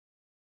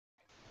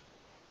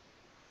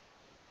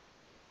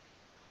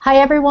Hi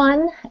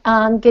everyone,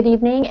 good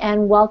evening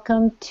and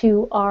welcome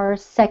to our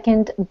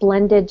second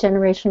Blended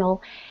Generational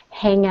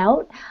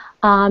Hangout.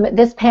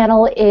 This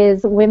panel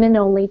is women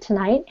only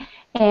tonight,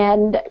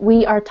 and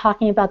we are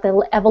talking about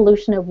the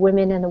evolution of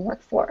women in the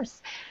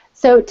workforce.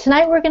 So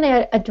tonight we're going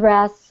to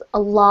address a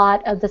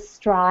lot of the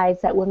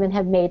strides that women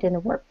have made in the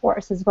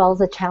workforce, as well as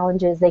the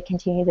challenges they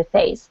continue to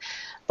face,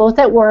 both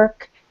at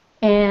work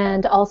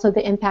and also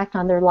the impact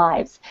on their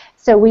lives.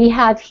 So we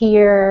have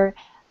here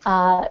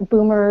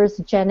boomers,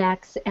 Gen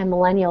X, and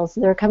millennials.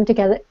 They're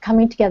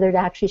coming together to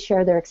actually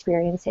share their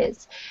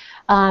experiences.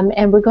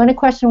 And we're going to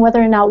question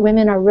whether or not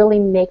women are really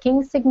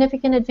making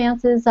significant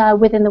advances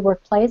within the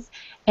workplace,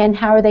 and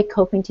how are they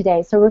coping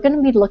today. So we're going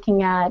to be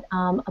looking at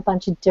a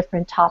bunch of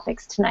different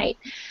topics tonight.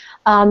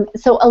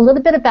 So a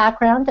little bit of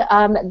background.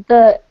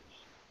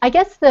 I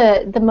guess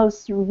the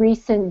most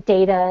recent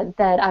data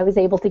that I was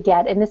able to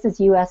get, and this is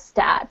U.S.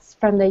 stats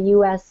from the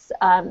U.S.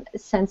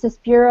 Census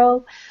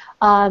Bureau,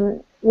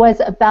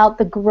 was about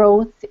the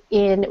growth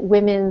in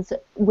women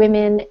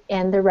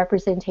and their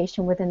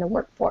representation within the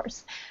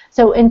workforce.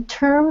 So in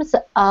terms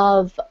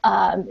of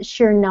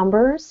sheer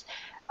numbers,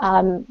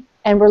 and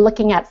we're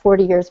looking at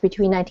 40 years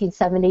between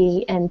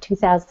 1970 and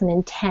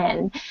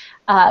 2010,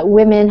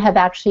 women have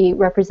actually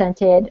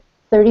represented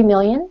 30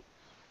 million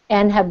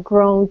and have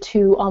grown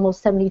to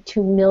almost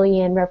 72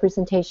 million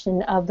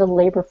representation of the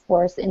labor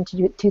force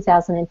into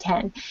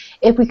 2010.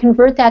 If we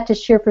convert that to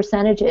sheer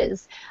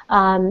percentages,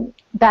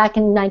 back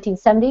in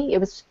 1970 it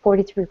was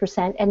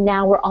 43%, and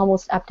now we're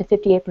almost up to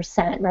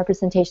 58%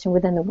 representation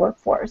within the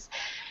workforce.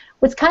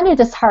 What's kind of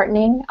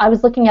disheartening, I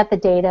was looking at the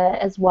data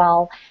as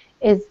well,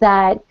 is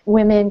that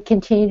women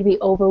continue to be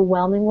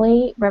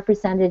overwhelmingly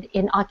represented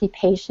in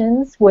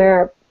occupations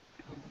where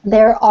they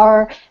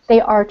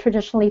are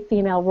traditionally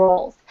female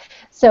roles.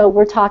 So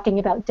we're talking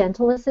about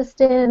dental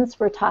assistants,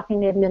 we're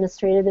talking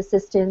administrative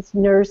assistants,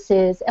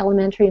 nurses,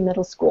 elementary and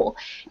middle school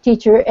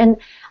teacher, and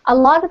a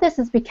lot of this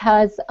is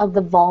because of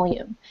the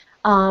volume.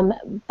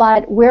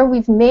 But where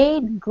we've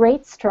made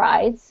great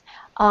strides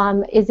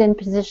is in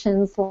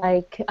positions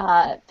like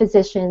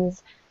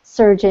physicians,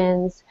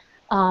 surgeons,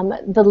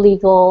 the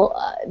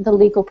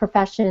legal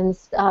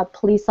professions,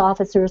 police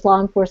officers, law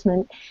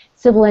enforcement,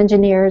 civil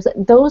engineers.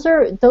 Those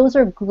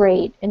are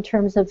great in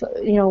terms of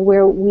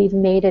where we've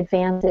made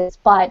advances,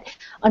 but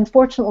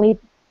unfortunately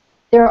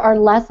there are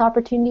less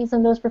opportunities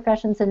in those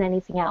professions than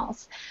anything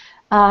else.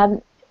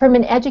 From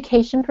an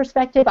education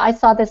perspective, I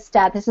saw this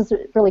stat. This is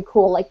really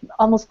cool. Like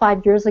almost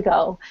 5 years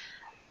ago,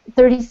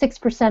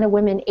 36% of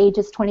women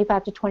ages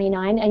 25 to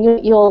 29,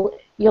 and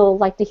you'll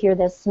like to hear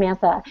this,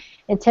 Samantha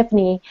and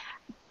Tiffany.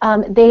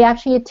 They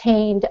actually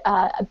attained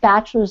a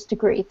bachelor's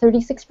degree,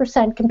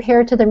 36%,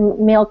 compared to their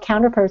male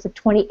counterparts of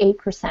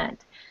 28%,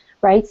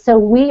 right? So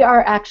we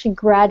are actually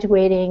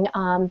graduating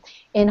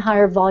in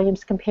higher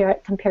volumes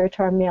compared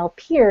to our male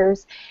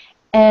peers.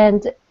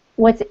 And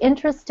what's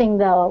interesting,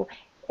 though,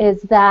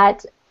 is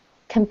that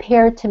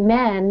compared to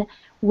men,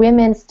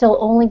 women still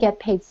only get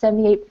paid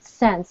 78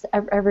 cents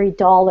of every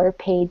dollar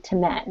paid to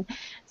men.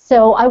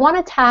 So I want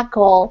to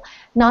tackle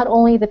not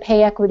only the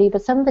pay equity,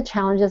 but some of the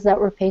challenges that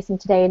we're facing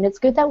today. And it's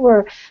good that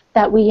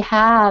we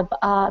have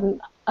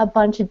a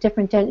bunch of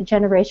different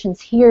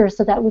generations here,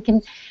 so that we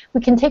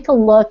can take a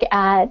look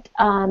at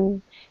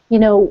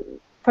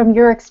from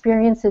your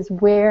experiences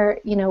where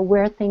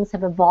things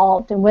have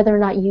evolved and whether or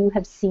not you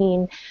have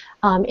seen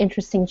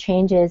interesting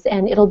changes.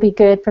 And it'll be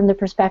good from the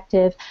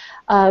perspective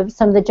of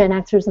some of the Gen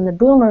Xers and the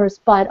Boomers,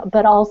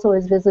 but also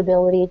as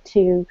visibility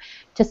to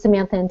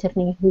Samantha and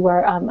Tiffany, who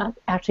are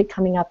actually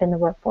coming up in the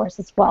workforce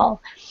as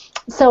well.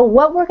 So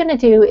what we're going to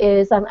do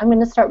is I'm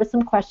going to start with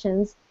some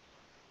questions.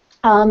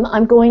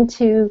 I'm going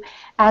to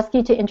ask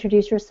you to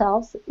introduce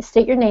yourselves,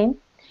 state your name,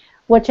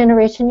 what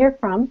generation you're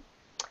from,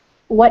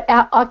 what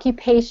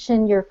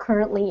occupation you're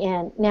currently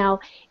in. Now,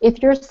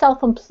 if you're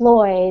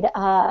self-employed,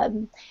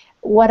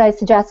 what I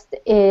suggest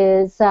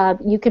is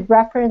you could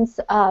reference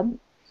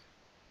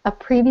a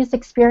previous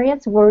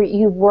experience where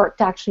you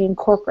worked actually in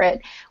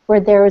corporate, where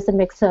there was a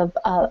mix of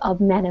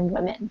men and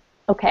women.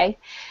 Okay,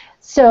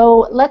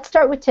 so let's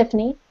start with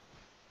Tiffany.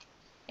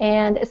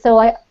 And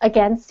so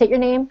again, state your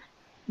name,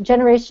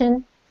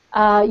 generation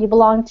you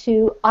belong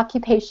to,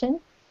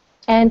 occupation,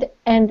 and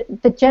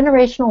the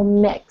generational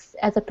mix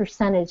as a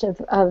percentage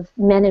of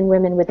men and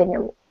women within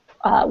your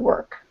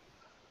work.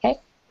 Okay.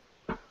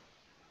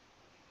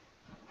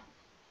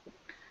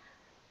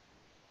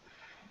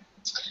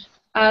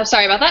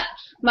 Sorry about that.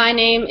 My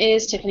name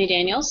is Tiffany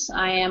Daniels.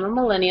 I am a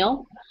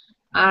millennial.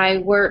 I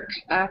work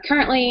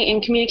currently in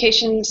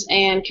communications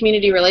and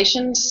community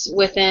relations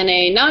within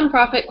a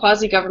nonprofit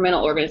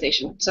quasi-governmental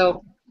organization.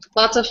 So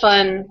lots of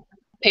fun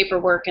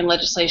paperwork and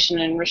legislation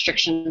and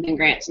restrictions and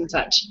grants and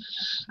such.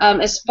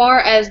 As far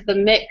as the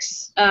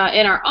mix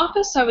in our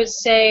office, I would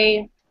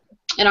say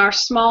in our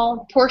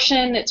small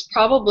portion, it's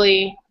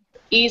probably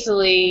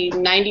easily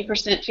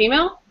 90%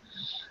 female.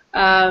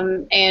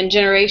 And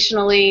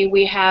generationally,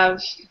 we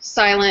have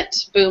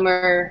silent,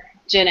 boomer,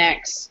 Gen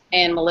X,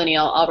 and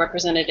millennial all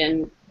represented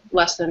in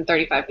less than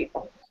 35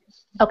 people.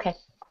 Okay,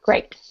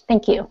 great.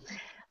 Thank you.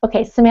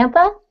 Okay,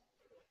 Samantha?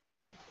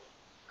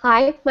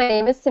 Hi, my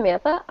name is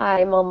Samantha.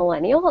 I'm a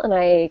millennial and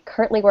I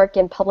currently work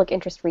in public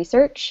interest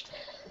research.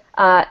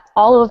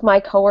 All of my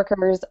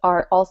coworkers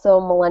are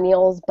also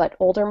millennials, but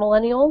older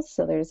millennials,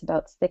 so there's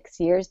about 6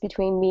 years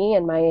between me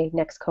and my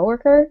next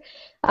coworker.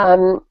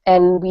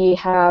 And we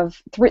have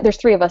there's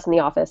three of us in the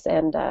office,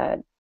 and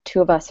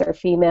two of us are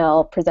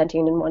female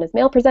presenting and one is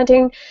male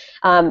presenting.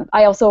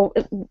 I also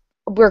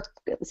we're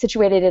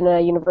situated in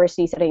a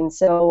university setting,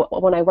 so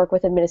when I work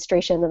with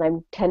administration, then I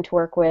tend to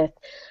work with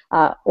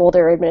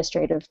older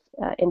administrative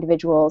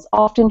individuals,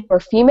 often who are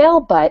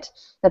female, but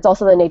that's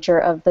also the nature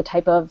of the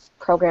type of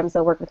programs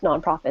that work with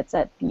nonprofits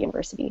at the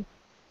university.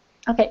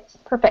 Okay,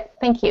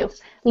 perfect. Thank you.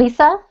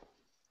 Lisa?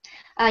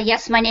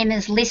 Yes, my name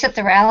is Lisa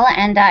Thorell,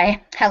 and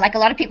I, like a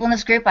lot of people in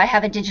this group, I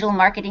have a digital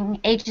marketing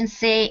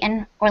agency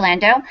in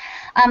Orlando.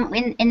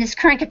 In this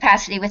current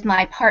capacity with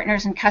my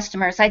partners and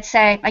customers, I'd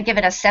say I give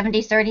it a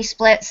 70-30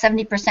 split,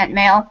 70%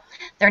 male,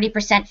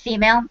 30%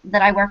 female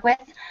that I work with.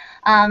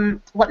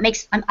 I'm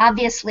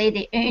obviously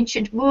the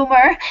ancient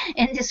boomer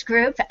in this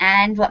group,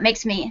 and what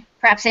makes me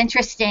perhaps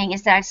interesting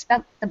is that I've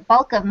spent the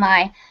bulk of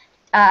my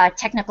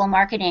technical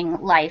marketing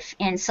life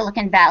in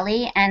Silicon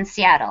Valley and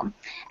Seattle.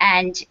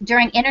 And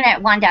during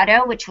Internet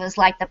 1.0, which was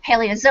like the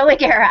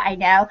Paleozoic era, I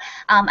know,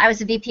 I was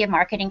a VP of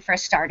marketing for a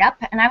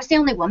startup, and I was the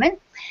only woman.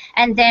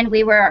 And then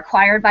we were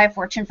acquired by a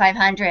Fortune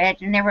 500,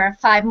 and there were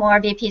 5 more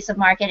VPs of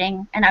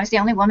marketing, and I was the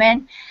only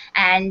woman.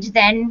 And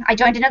then I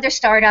joined another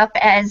startup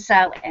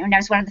when I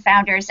was one of the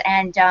founders,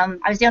 and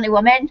I was the only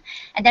woman.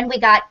 And then we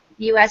got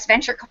U.S.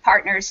 venture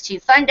partners to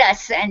fund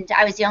us, and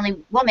I was the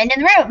only woman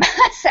in the room.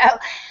 So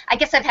I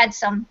guess I've had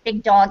some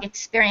big dog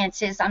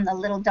experiences. I'm the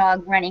little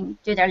dog running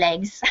through their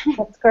legs.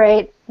 That's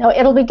great. No,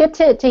 it'll be good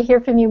to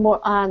hear from you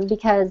more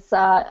because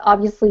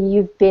obviously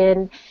you've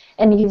been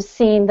and you've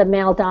seen the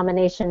male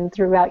domination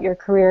throughout your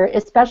career,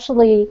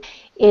 especially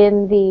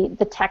in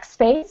the tech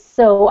space.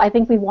 So I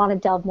think we want to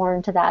delve more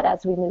into that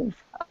as we move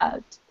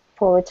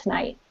forward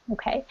tonight.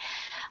 Okay.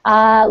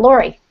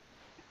 Lori.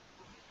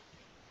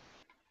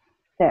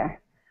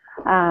 There.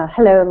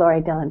 Hello, Lori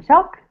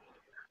Dillon-Chalk.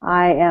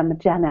 I am a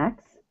Gen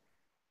X,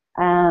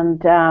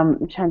 and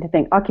I'm trying to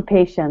think.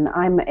 Occupation.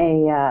 I'm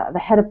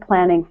the head of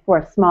planning for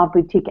a small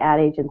boutique ad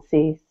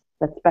agency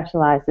that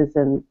specializes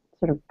in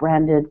sort of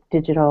branded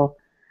digital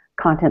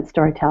content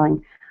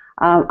storytelling.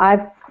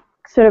 I've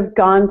sort of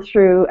gone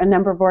through a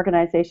number of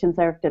organizations.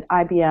 I worked at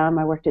IBM,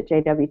 I worked at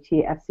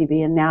JWT,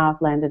 FCB, and now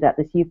I've landed at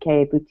this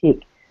UK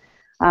boutique.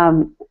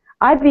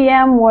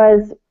 IBM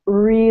was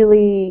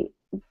really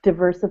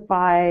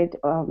diversified.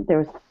 There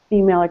was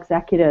female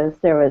executives,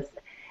 there was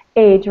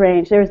age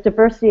range, there was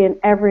diversity in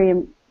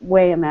every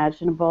way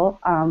imaginable,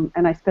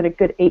 and I spent a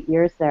good 8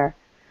 years there.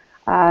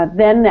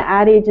 Then the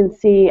ad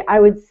agency, I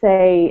would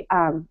say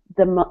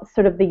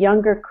the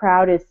younger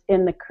crowd is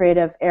in the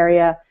creative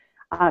area.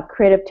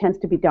 Creative tends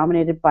to be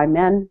dominated by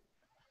men.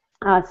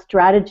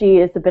 Strategy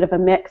is a bit of a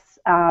mix.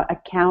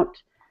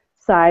 Account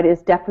side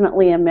is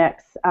definitely a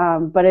mix,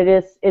 but it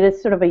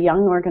is sort of a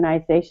young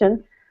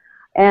organization.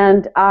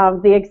 And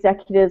the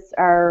executives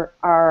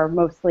are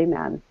mostly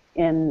men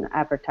in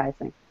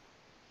advertising.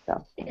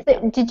 So.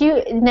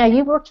 Now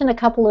you worked in a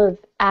couple of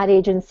ad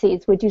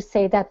agencies. Would you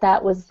say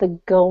that was the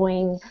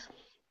going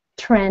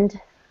trend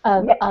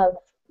of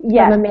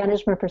yes. From a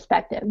management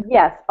perspective?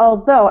 Yes,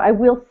 although I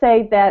will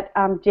say that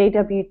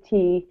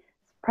JWT's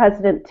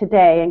president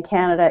today in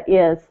Canada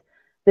is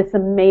this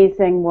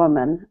amazing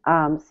woman,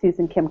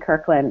 Susan Kim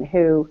Kirkland,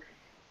 who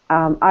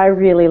I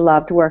really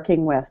loved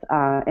working with.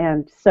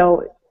 And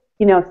so,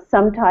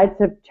 some tides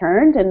have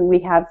turned, and we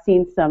have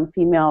seen some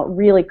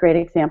really great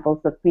examples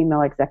of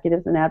female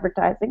executives in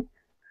advertising.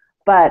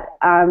 But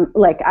I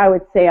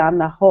would say on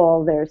the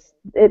whole, there's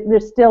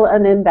still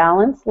an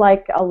imbalance,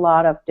 like a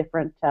lot of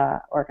different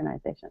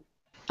organizations.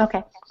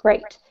 Okay,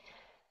 great.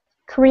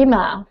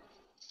 Karima.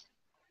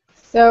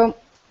 So,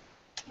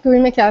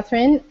 Karima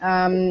Catherine,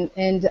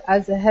 and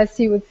as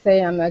Hessie would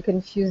say, I'm a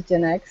confused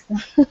Gen X.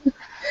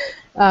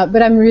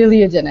 But I'm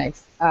really a Gen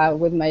X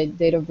with my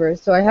date of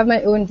birth. So I have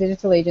my own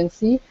digital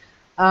agency.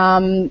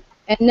 And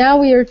now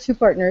we are 2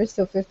 partners,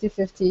 so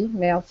 50-50,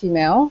 male,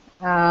 female.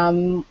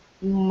 But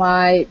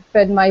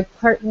my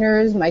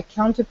partners, my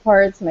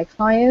counterparts, my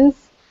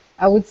clients,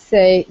 I would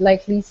say,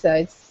 like Lisa,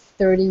 it's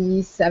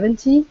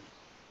 30-70,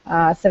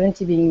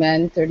 70 being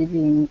men, 30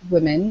 being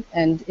women.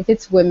 And if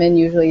it's women,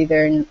 usually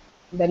they're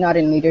not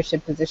in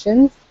leadership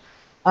positions.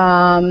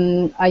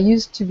 I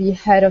used to be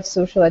head of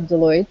social at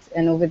Deloitte,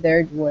 and over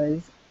there it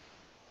was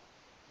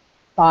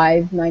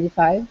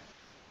 595.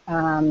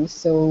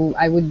 So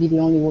I would be the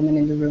only woman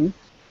in the room.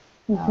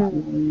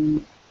 Mm-hmm.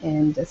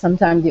 And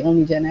sometimes the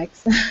only Gen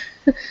X.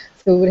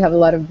 So we would have a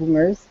lot of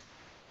boomers.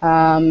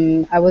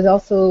 I was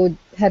also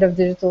head of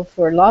digital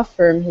for a law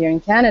firm here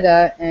in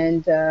Canada,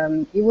 and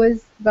it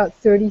was about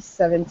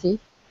 30-70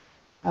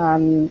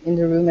 in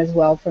the room as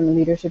well from a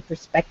leadership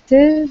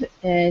perspective.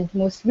 And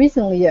most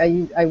recently,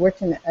 I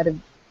worked at a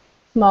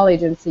small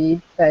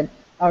agency, but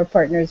our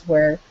partners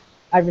were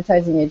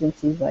advertising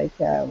agencies like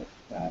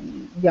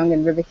Young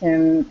and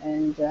Rubicam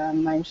and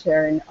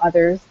Mindshare and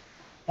others.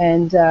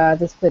 And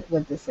the split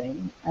was the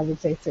same. I would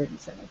say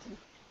 30-70.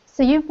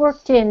 So you've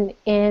worked in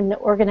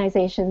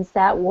organizations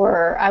that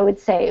were, I would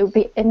say, it would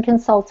be in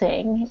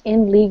consulting,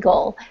 in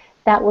legal,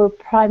 that were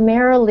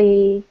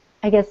primarily,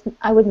 I guess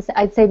I wouldn't say,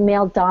 I'd say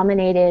male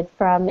dominated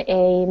from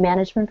a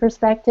management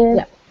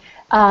perspective.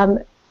 Yeah.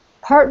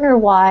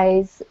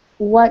 Partner-wise,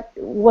 what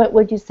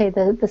would you say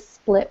the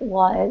split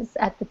was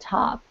at the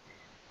top?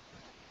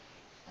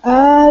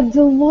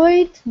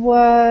 Deloitte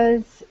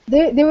was,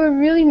 they were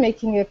really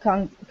making a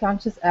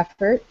conscious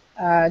effort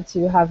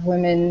to have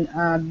women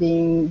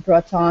being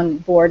brought on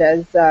board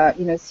as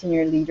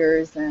senior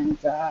leaders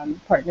and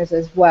partners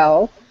as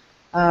well.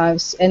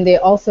 And they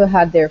also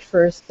had their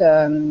first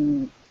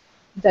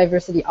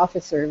diversity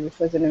officer, which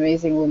was an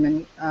amazing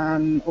woman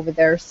over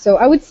there. So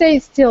I would say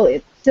still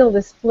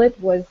the split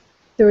was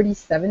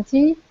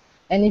 30-70.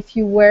 And if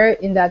you were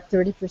in that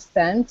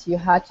 30%, you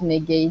had to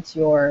negate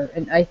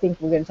and I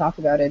think we're going to talk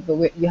about it,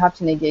 but you have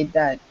to negate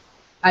that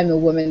I'm a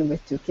woman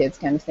with 2 kids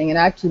kind of thing. And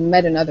I actually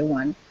met another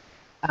one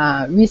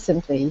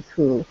recently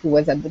who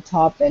was at the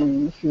top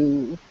and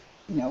who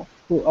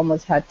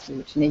almost had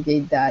to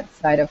negate that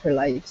side of her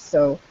life.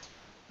 So,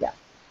 yeah.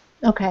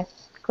 Okay,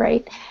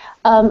 great.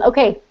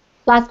 Okay,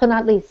 last but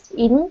not least,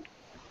 Eden.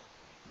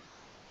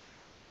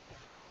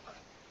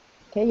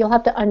 Okay, you'll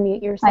have to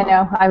unmute yourself. I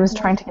know. I was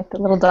trying to get the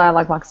little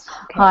dialogue box.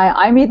 Okay. Hi,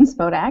 I'm Eden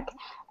Spodak,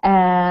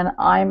 and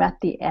I'm at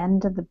the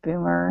end of the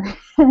boomer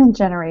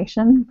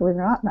generation, believe it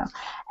or not. No.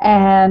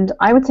 And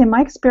I would say my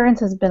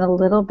experience has been a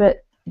little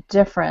bit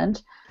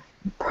different,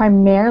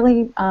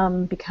 primarily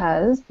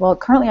because, well,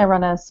 currently I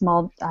run a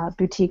small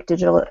boutique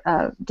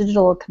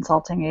digital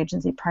consulting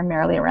agency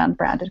primarily around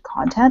branded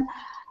content.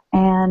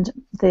 And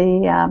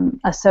the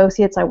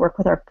associates I work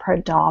with are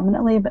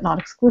predominantly, but not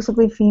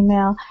exclusively,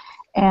 female.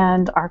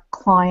 And our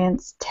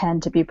clients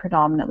tend to be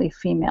predominantly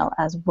female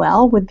as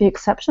well, with the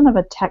exception of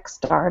a tech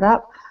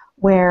startup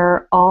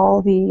where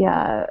all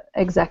the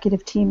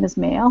executive team is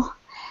male,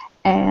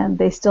 and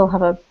they still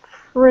have a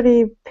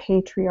pretty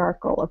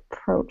patriarchal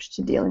approach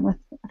to dealing with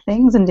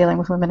things and dealing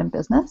with women in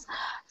business.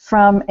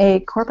 From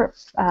a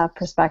corporate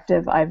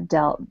perspective,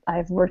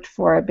 I've worked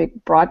for a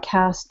big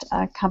broadcast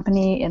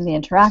company in the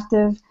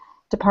interactive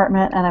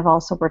department, and I've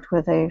also worked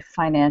with a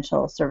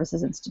financial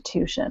services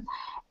institution.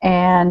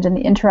 And in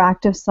the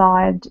interactive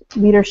side,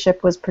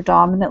 leadership was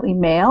predominantly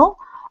male,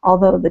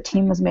 although the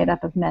team was made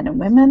up of men and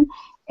women.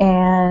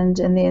 And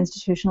in the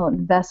institutional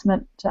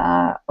investment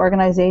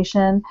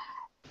organization,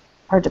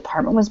 our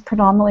department was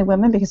predominantly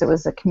women because it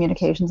was a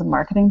communications and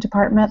marketing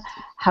department.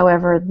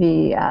 However,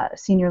 the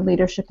senior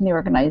leadership in the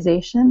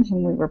organization,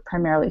 whom we were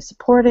primarily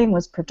supporting,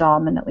 was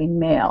predominantly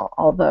male.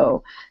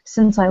 Although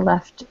since I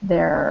left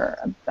there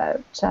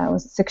about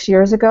 6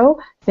 years ago,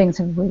 things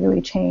have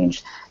really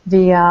changed.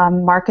 The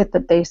market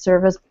that they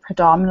serve is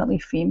predominantly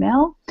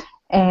female,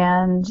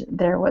 and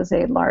there was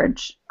a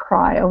large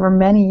cry over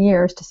many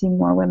years to see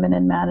more women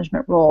in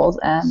management roles,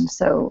 and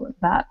so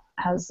that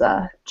has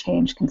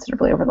changed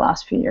considerably over the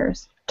last few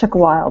years. Took a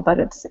while, but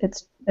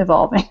it's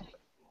evolving.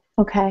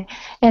 Okay,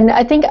 and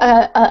I think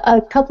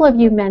a couple of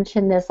you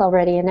mentioned this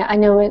already, and I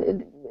know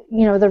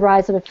the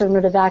rise of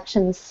affirmative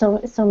action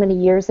so many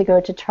years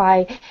ago to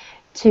try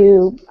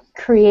to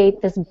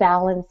create this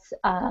balance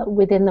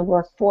within the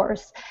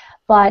workforce.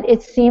 But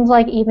it seems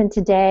like even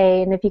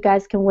today, and if you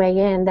guys can weigh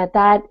in,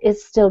 that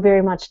is still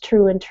very much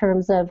true in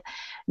terms of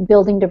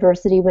building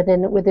diversity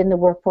within the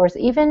workforce.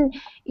 Even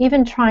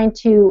trying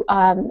to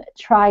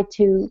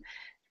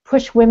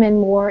push women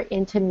more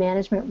into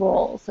management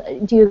roles.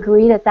 Do you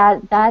agree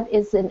that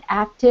is an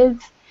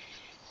active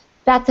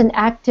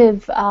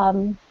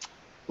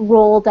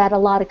role that a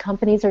lot of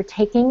companies are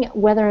taking,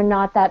 whether or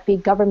not that be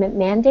government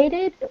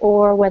mandated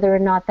or whether or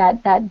not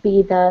that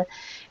be the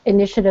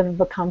initiative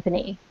of a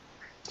company?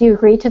 Do you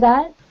agree to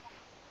that?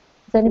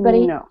 Does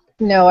anybody?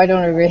 No, I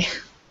don't agree.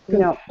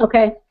 No.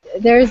 Okay.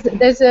 There's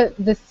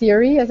the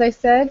theory, as I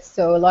said,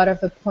 so a lot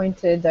of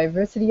appointed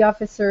diversity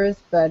officers,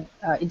 but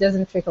it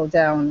doesn't trickle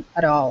down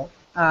at all.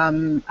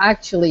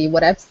 Actually,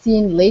 what I've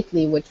seen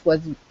lately, which was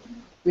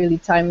really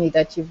timely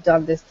that you've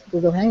done this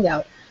Google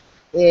Hangout,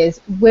 is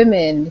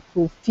women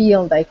who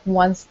feel like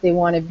once they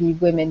want to be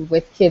women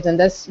with kids, and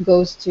this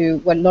goes to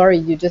what Laurie,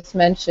 you just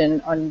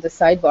mentioned on the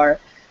sidebar,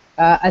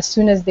 as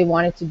soon as they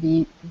wanted to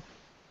be,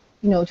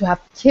 to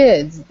have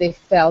kids, they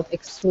felt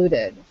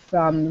excluded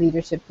from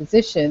leadership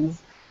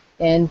positions.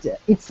 And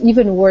it's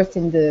even worse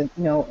in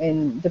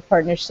the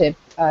partnership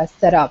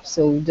setup.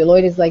 So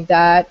Deloitte is like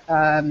that.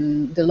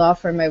 The law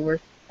firm I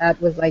worked at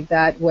was like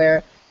that,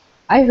 where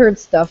I heard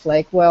stuff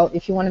like, well,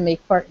 if you want to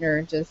make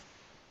partner, just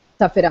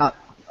tough it out.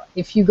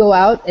 If you go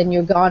out and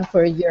you're gone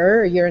for a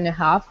year and a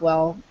half,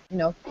 well,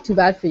 too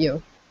bad for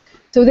you.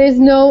 So there's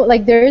no,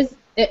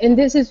 and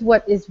this is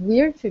what is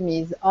weird for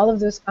me, is all of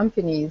those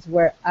companies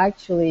were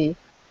actually,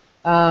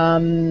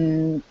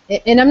 and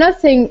I'm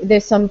not saying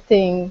there's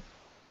something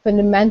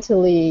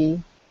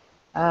fundamentally,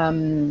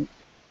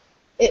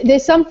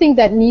 there's something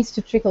that needs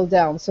to trickle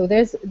down. So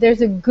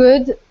there's a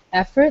good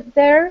effort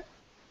there,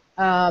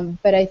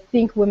 but I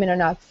think women are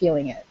not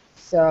feeling it.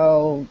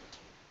 So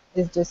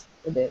it's just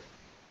a bit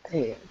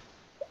weird.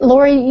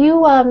 Lori,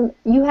 you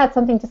had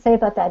something to say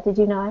about that, did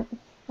you not?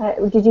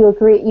 Did you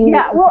agree?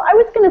 Yeah, well, I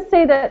was going to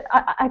say that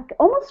I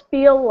almost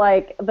feel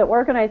like the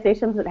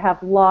organizations that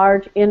have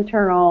large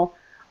internal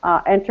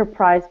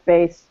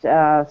enterprise-based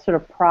sort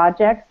of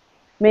projects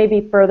may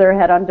be further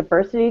ahead on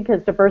diversity,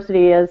 because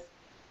diversity is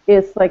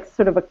like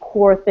sort of a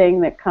core thing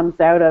that comes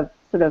out of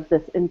sort of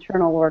this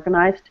internal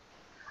organized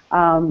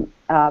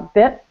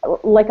bit.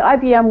 Like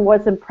IBM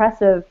was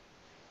impressive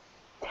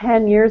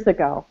 10 years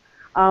ago,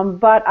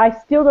 but I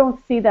still don't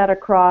see that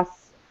across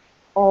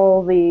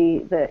all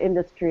the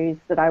industries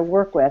that I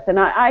work with. And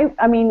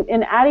I mean,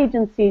 in ad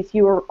agencies,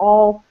 you are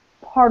all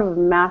part of a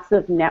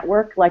massive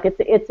network. Like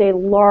it's a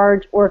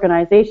large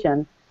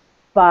organization,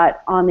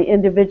 but on the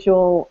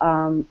individual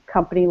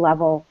company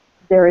level,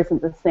 there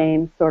isn't the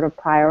same sort of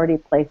priority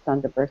placed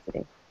on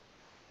diversity.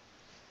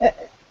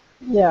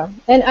 Yeah,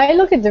 and I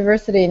look at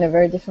diversity in a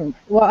very different.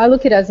 Well, I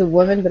look at it as a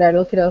woman, but I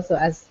look at it also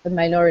as a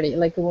minority,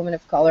 like a woman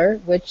of color,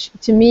 which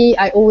to me,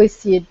 I always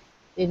see it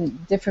in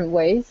different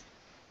ways.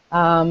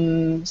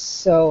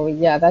 So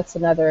yeah, that's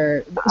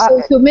another.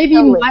 So maybe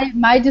totally.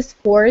 my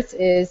discourse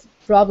is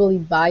probably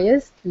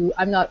biased.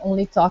 I'm not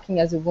only talking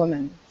as a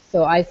woman,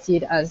 so I see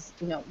it as,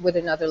 you know, with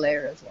another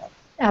layer as well.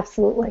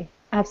 Absolutely,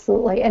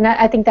 absolutely, and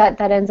I think that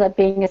ends up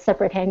being a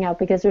separate hangout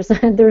because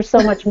there's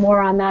so much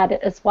more on that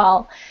as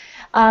well.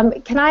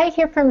 Can I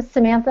hear from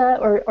Samantha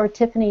or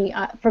Tiffany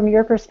from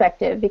your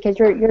perspective, because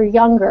you're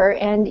younger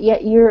and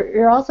yet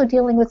you're also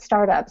dealing with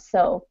startups,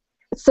 so.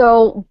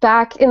 So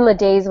back in the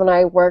days when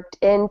I worked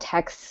in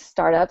tech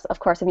startups, of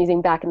course I'm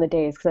using back in the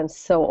days because I'm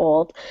so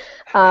old,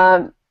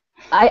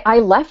 I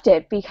left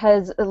it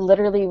because it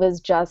literally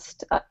was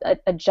just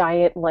a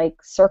giant like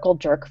circle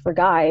jerk for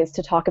guys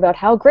to talk about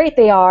how great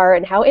they are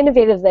and how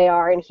innovative they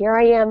are, and here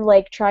I am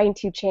like trying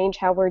to change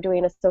how we're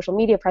doing a social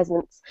media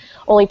presence,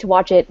 only to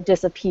watch it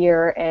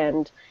disappear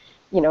and,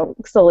 you know,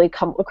 slowly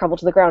crumble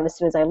to the ground as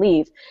soon as I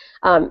leave.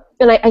 And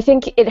I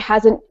think it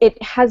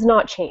has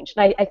not changed.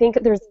 I think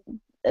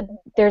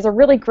there's a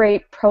really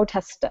great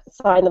protest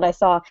sign that I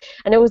saw,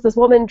 and it was this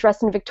woman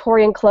dressed in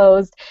Victorian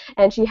clothes,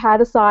 and she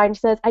had a sign that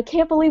says, "I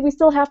can't believe we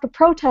still have to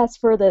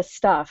protest for this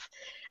stuff."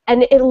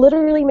 And it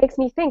literally makes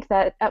me think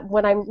that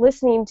when I'm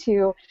listening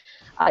to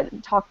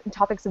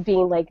topics of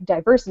being like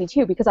diversity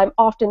too, because I'm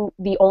often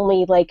the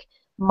only like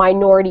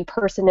minority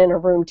person in a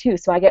room too,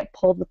 so I get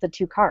pulled with the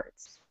two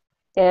cards.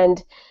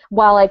 And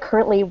while I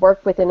currently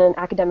work within an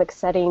academic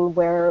setting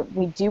where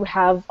we do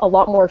have a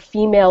lot more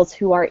females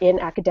who are in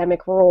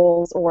academic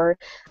roles or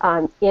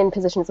in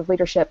positions of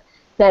leadership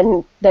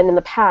than in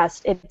the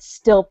past, it's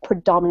still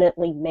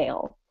predominantly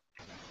male.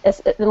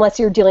 Unless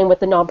you're dealing with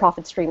the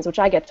nonprofit streams, which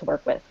I get to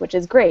work with, which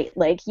is great.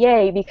 Like,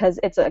 yay, because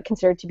it's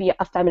considered to be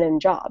a feminine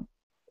job.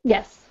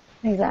 Yes,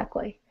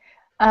 exactly.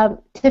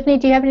 Tiffany,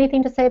 do you have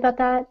anything to say about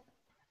that?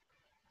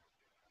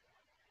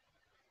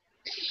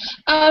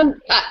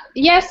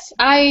 Yes,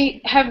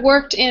 I have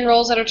worked in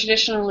roles that are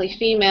traditionally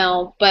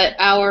female, but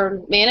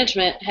our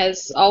management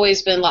has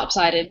always been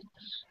lopsided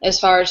as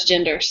far as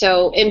gender.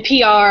 So in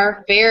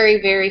PR,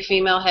 very, very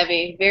female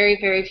heavy, very,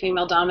 very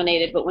female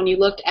dominated. But when you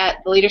looked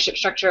at the leadership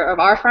structure of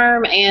our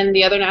firm and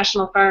the other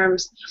national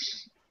firms,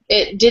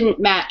 it didn't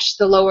match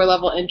the lower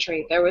level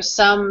entry. There was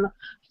some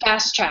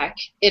fast track,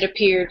 it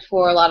appeared,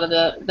 for a lot of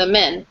the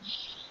men.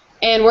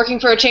 And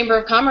working for a chamber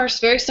of commerce,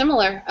 very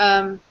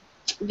similar.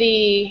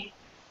 The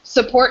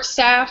support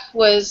staff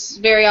was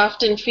very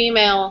often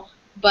female,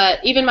 but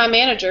even my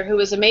manager, who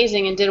was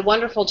amazing and did a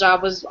wonderful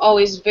job, was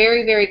always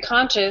very, very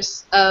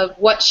conscious of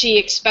what she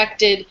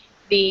expected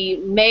the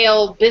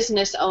male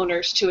business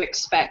owners to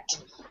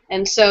expect.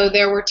 And so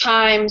there were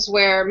times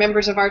where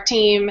members of our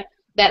team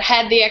that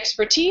had the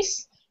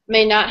expertise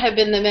may not have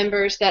been the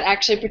members that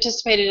actually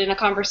participated in a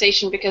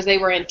conversation because they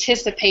were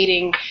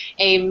anticipating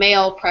a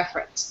male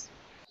preference.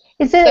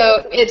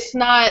 So it's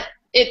not.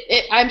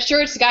 I'm sure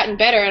it's gotten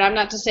better, and I'm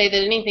not to say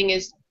that anything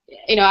is,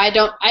 you know, I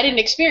didn't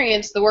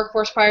experience the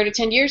workforce prior to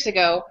 10 years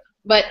ago,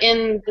 but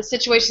in the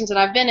situations that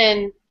I've been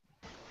in,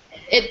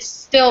 it's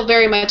still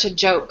very much a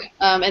joke.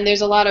 And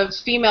there's a lot of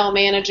female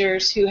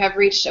managers who have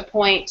reached a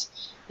point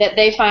that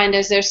they find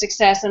as their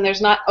success, and there's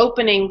not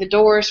opening the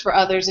doors for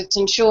others. It's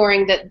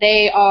ensuring that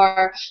they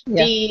are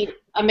the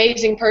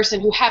amazing person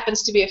who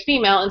happens to be a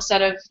female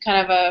instead of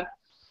kind of a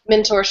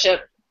mentorship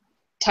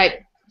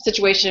type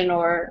situation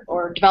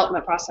or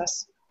development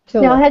process.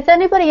 Now, has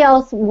anybody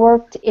else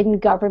worked in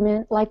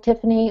government like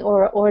Tiffany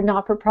or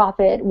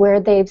not-for-profit where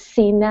they've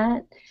seen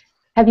that?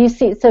 Have you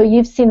seen? So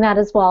you've seen that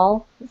as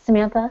well,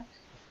 Samantha?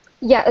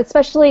 Yeah,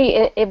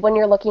 especially when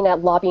you're looking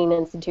at lobbying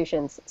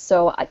institutions.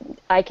 So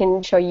I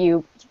can show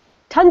you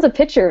tons of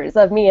pictures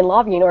of me in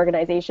lobbying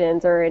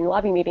organizations or in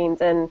lobby meetings,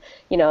 and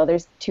you know,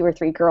 there's 2 or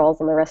 3 girls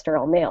and the rest are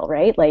all male,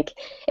 right? Like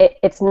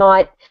it's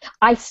not.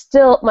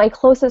 My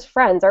closest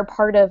friends are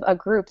part of a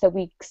group that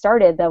we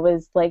started that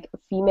was like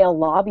female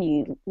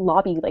lobby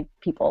like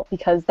people,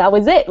 because that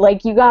was it.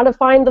 Like, you got to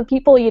find the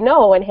people you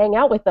know and hang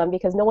out with them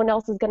because no one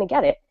else is going to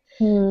get it.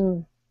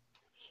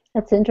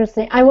 That's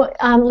interesting.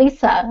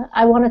 Lisa,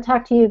 I want to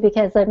talk to you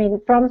because I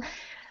mean,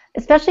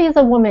 especially as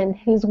a woman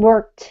who's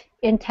worked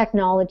in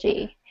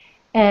technology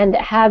and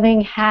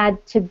having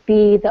had to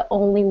be the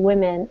only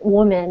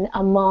woman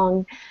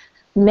among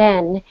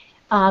men,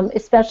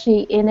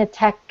 especially in a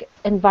tech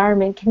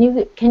environment.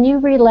 Can you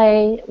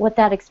relay what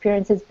that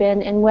experience has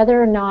been and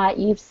whether or not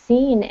you've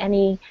seen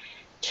any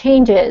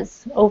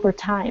changes over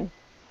time?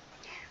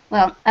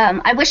 Well,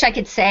 I wish I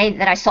could say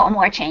that I saw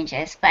more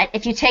changes, but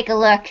if you take a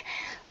look,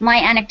 my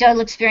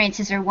anecdotal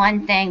experiences are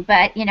one thing,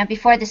 but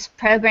before this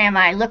program,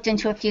 I looked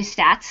into a few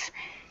stats,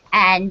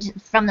 and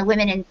from the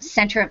Women in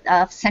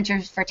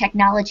Centers for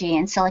Technology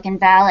in Silicon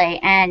Valley,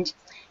 and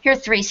here are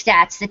three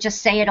stats that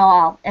just say it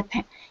all.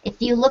 If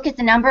you look at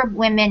the number of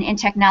women in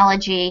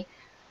technology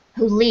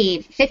who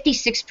leave,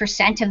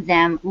 56% of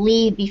them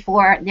leave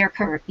before their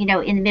in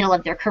the middle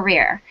of their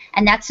career,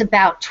 and that's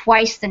about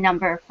twice the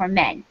number for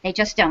men. They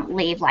just don't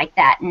leave like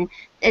that. And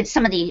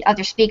some of the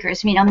other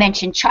speakers,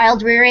 mentioned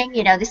child rearing.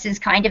 This is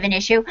kind of an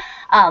issue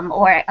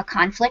or a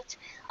conflict.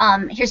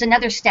 Here's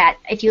another stat.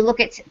 If you look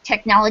at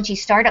technology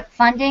startup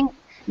funding,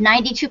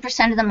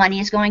 92% of the money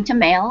is going to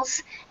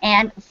males,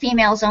 and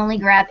females only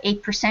grab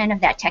 8%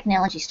 of that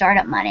technology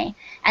startup money.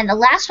 And the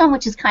last one,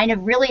 which is kind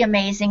of really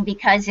amazing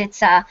because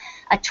it's a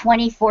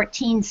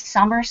 2014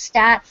 summer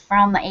stat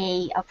from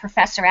a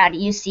professor out at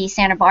UC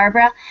Santa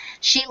Barbara.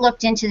 She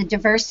looked into the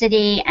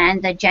diversity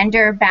and the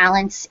gender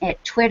balance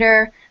at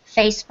Twitter,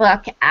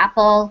 Facebook,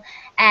 Apple,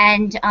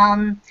 and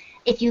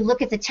if you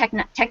look at the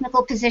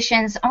technical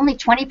positions, only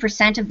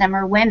 20% of them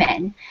are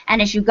women.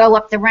 And as you go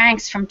up the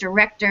ranks from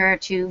director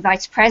to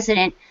vice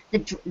president,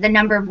 the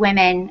number of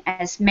women,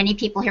 as many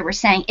people here were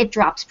saying, it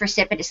drops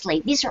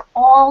precipitously. These are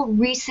all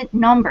recent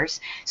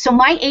numbers. So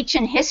my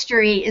ancient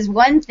history is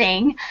one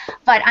thing,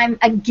 but I'm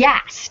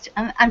aghast.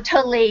 I'm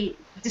totally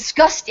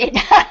disgusted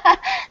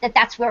that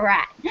that's where we're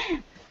at.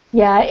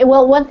 Yeah,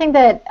 well, one thing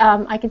that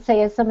I could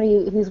say as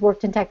somebody who's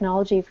worked in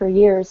technology for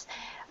years,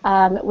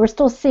 we're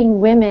still seeing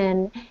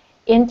women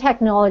in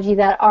technology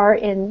that are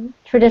in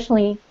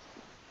traditionally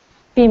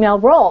female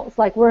roles.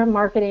 Like we're in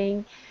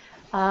marketing,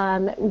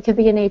 we could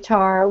be in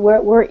HR,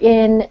 we're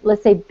in,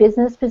 let's say,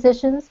 business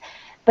positions.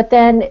 But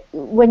then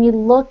when you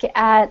look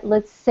at,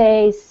 let's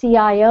say,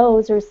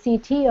 CIOs or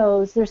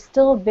CTOs, they're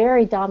still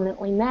very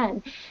dominantly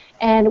men.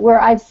 And where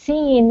I've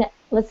seen,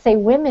 let's say,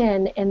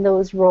 women in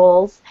those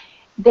roles,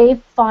 they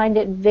find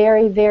it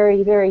very,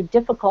 very, very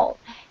difficult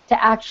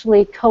to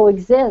actually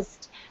coexist.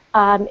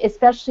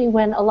 Especially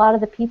when a lot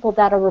of the people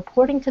that are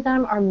reporting to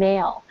them are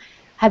male.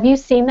 Have you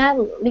seen that,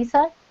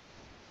 Lisa?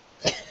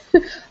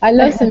 I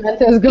love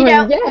Samantha's going,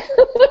 yeah.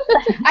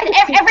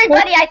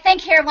 Everybody, I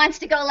think, here wants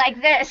to go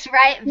like this,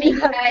 right?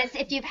 Because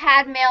if you've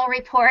had male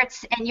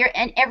reports and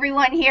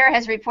everyone here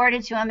has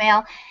reported to a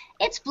male,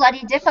 it's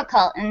bloody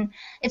difficult. And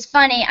it's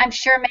funny, I'm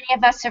sure many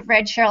of us have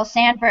read Sheryl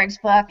Sandberg's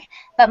book,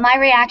 but my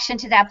reaction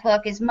to that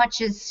book, as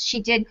much as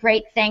she did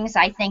great things,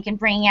 I think, in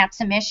bringing out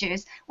some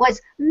issues,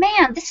 was,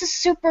 man, this is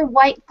super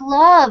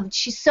white-gloved.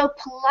 She's so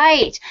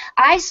polite.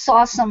 I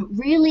saw some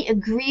really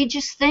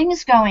egregious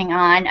things going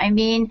on. I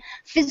mean,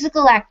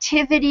 physical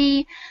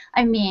activity.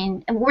 I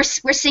mean, we're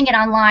seeing it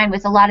online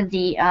with a lot of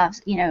the,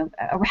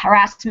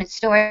 harassment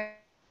stories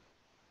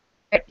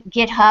at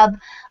GitHub,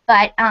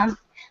 but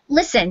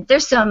listen,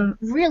 there's some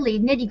really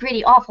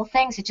nitty-gritty, awful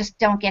things that just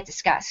don't get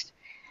discussed.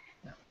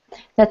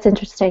 That's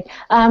interesting.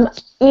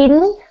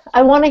 Eden,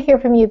 I want to hear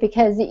from you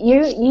because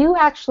you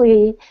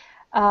actually,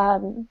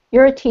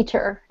 you're a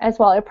teacher as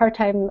well, a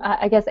part-time,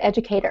 I guess,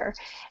 educator.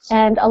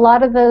 And a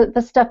lot of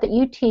the stuff that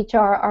you teach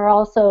are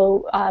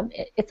also,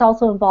 it's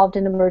also involved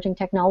in emerging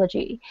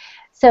technology.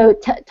 So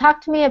talk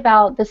to me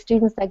about the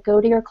students that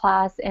go to your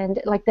class and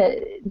like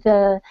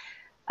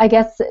I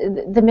guess,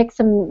 the mix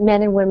of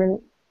men and women,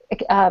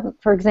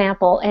 for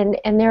example,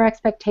 and their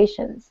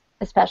expectations,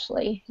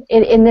 especially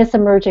in this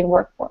emerging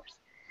workforce.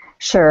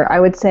 Sure. I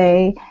would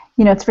say,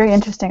 it's very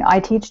interesting. I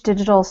teach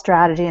digital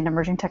strategy and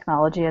emerging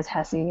technology, as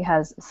Hessie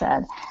has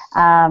said,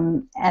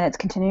 and it's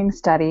continuing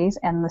studies,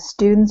 and the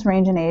students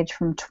range in age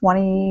from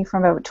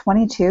about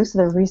 22, so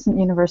they're recent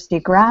university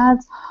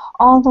grads,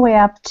 all the way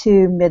up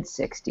to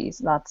mid-60s.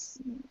 That's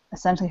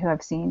essentially who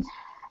I've seen.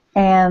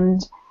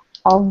 And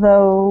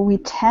although we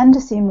tend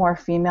to see more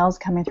females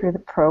coming through the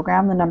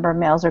program, the number of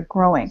males are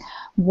growing.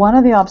 One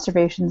of the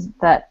observations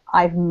that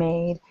I've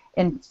made,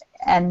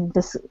 and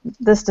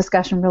this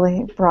discussion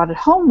really brought it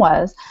home,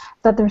 was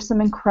that there's some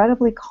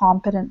incredibly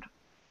competent,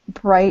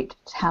 bright,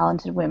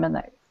 talented women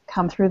that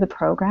come through the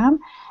program,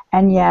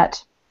 and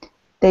yet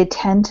they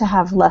tend to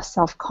have less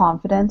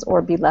self-confidence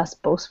or be less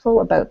boastful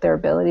about their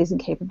abilities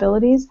and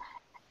capabilities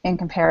in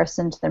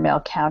comparison to their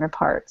male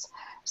counterparts.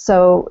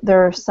 So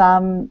there are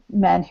some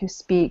men who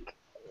speak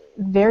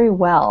very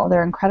well.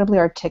 They're incredibly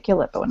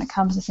articulate, but when it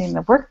comes to seeing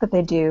the work that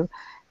they do,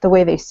 the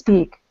way they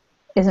speak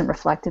isn't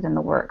reflected in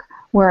the work.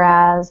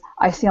 Whereas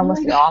I see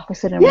almost the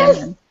opposite in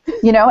women.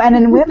 And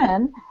in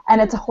women,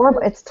 and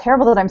it's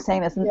terrible that I'm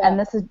saying this, and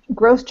this is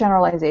gross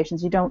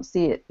generalizations. You don't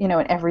see it, in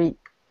every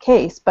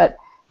case, but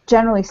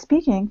generally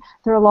speaking,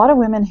 there are a lot of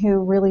women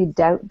who really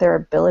doubt their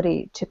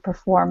ability to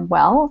perform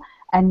well,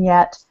 and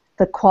yet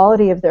the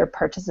quality of their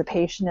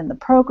participation in the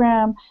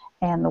program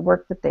and the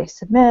work that they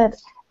submit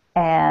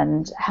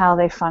and how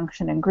they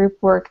function in group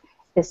work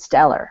is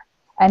stellar.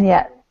 And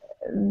yet,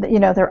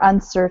 their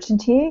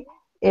uncertainty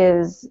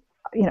is,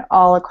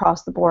 all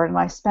across the board. And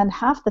I spend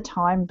half the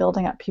time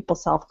building up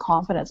people's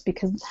self-confidence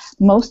because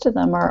most of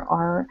them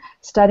are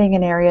studying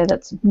an area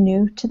that's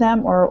new to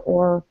them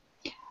or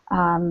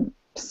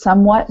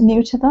somewhat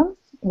new to them,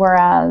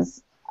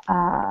 whereas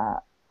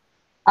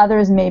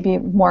others may be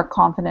more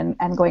confident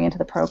and going into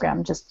the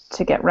program just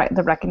to get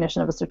the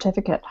recognition of a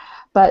certificate.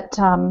 But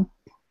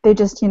they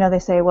just, they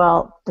say,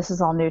 well, this is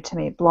all new to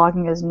me.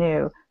 Blogging is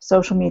new.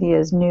 Social media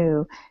is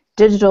new.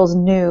 Digital is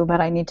new,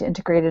 but I need to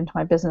integrate it into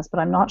my business. But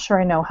I'm not sure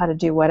I know how to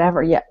do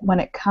whatever. Yet when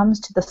it comes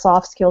to the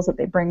soft skills that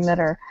they bring that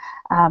are,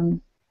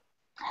 I'm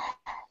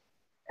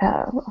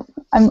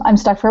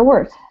stuck for a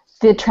word.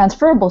 The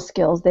transferable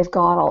skills, they've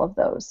got all of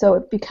those. So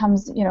it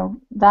becomes,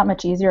 that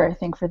much easier, I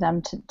think, for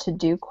them to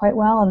do quite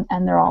well,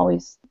 and they're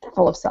always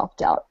full of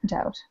self-doubt.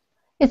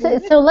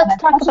 So let's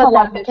talk about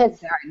that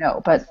because I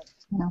know, but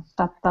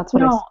that's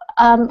what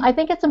I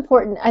think it's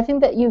important. I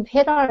think that you've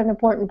hit on an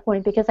important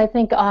point because I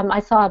think I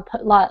saw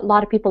a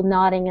lot of people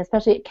nodding,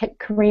 especially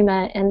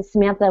Karima and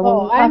Samantha.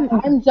 Oh,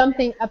 I'm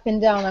jumping up and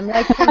down. I'm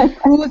like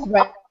confused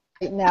right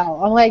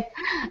now. I'm like,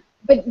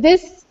 but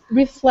this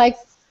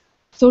reflects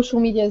social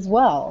media as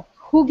well.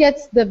 Who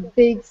gets the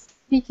big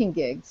speaking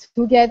gigs?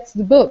 Who gets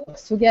the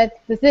books? Who gets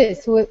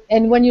this?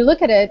 And when you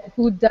look at it,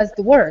 who does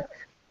the work?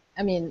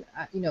 I mean,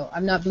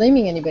 I'm not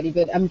blaming anybody,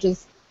 but I'm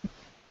just,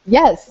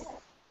 yes.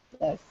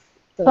 So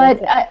but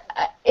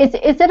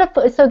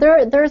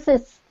there's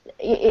this,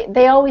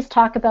 they always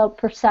talk about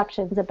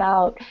perceptions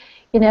about,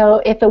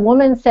 if a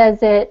woman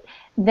says it,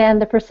 then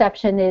the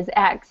perception is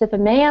X. If a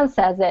man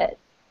says it,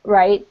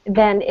 right,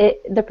 then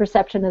the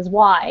perception is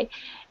Y.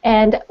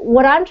 And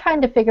what I'm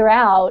trying to figure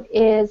out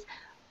is,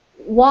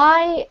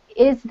 why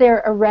is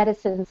there a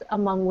reticence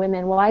among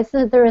women? Why is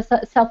there a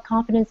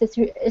self-confidence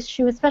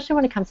issue, especially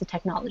when it comes to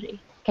technology?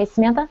 Okay,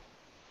 Samantha?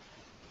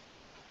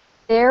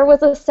 There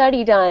was a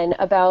study done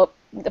about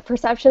the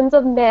perceptions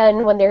of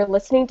men when they're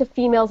listening to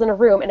females in a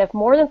room, and if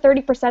more than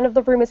 30% of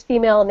the room is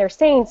female and they're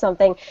saying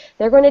something,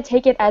 they're going to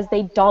take it as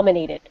they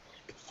dominated.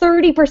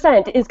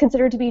 30% is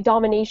considered to be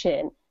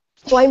domination.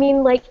 So I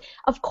mean,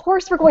 of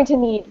course we're going to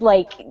need,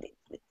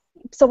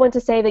 someone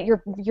to say that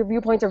your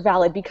viewpoints are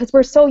valid, because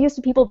we're so used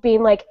to people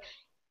being like,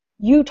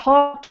 you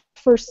talked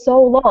for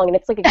so long, and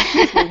it's like,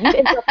 excuse me, you've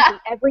interrupted me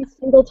every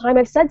single time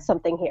I've said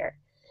something here.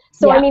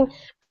 So yeah. I mean,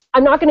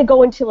 I'm not going to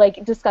go into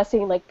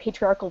discussing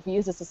patriarchal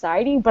views of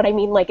society, but I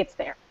mean, it's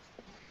there.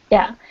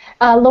 Yeah,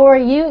 Laura,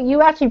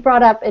 you actually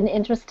brought up an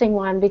interesting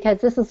one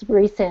because this is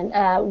recent.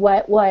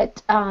 What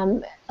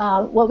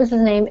was his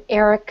name?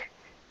 Eric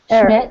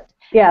Schmidt.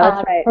 Yeah,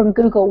 that's right. From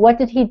Google. What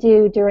did he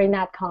do during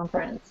that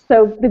conference?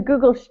 So the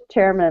Google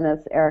chairman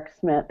is Eric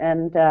Schmidt,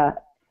 and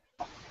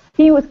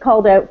he was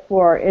called out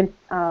for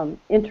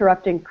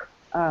interrupting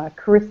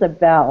Carissa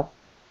Bell.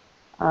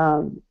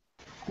 I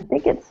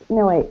think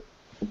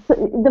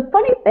the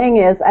funny thing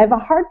is, I have a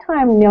hard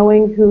time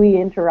knowing who he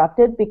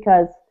interrupted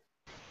because,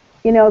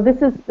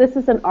 this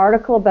is an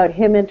article about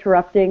him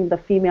interrupting the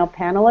female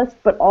panelist,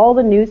 but all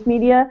the news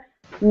media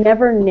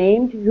never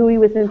named who he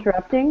was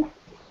interrupting.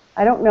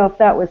 I don't know if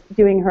that was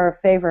doing her a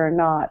favor or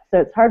not,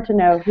 so it's hard to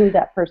know who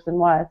that person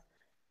was.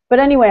 But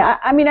anyway,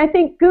 I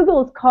think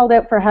Google is called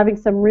out for having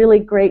some really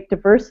great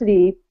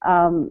diversity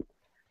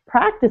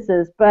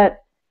practices,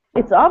 but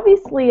it's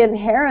obviously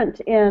inherent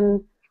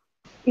in,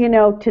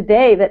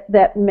 today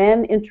that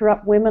men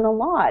interrupt women a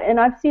lot. And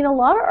I've seen a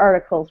lot of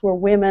articles where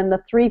women,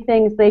 the 3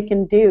 things they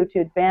can do to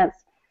advance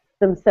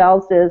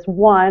themselves is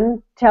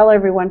 1, tell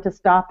everyone to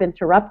stop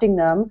interrupting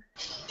them,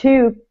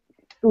 2,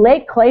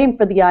 lay claim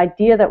for the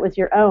idea that was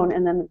your own,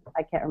 and then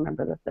I can't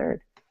remember the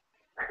third.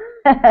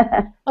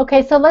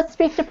 Okay, so let's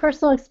speak to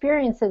personal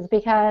experiences,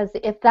 because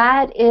if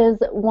that is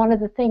one of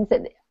the things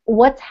that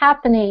what's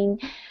happening,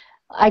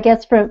 I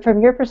guess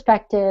from your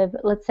perspective,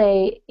 let's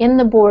say in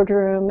the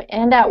boardroom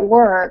and at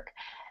work,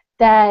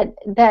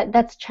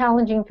 that's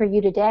challenging for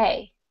you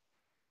today.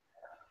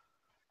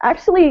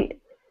 Actually,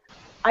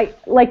 I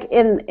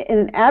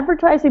in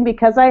advertising,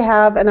 because I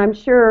have, and I'm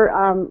sure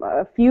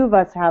a few of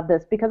us have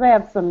this, because I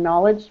have some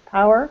knowledge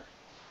power.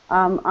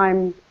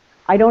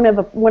 I don't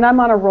have when I'm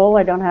on a roll,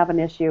 I don't have an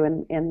issue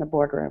in the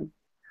boardroom.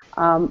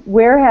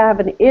 Where I have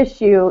an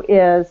issue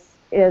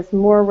is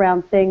more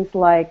around things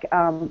like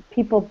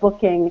people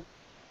booking,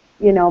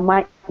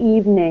 my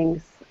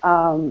evenings,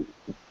 my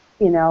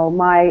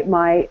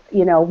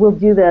we'll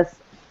do this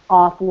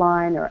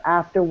offline or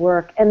after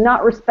work, and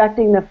not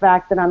respecting the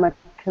fact that I'm a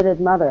committed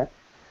mother.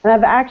 And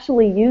I've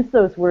actually used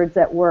those words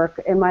at work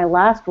in my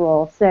last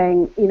role,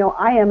 saying,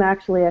 I am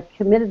actually a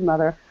committed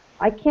mother.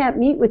 I can't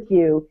meet with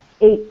you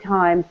 8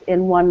 times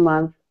in 1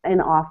 month in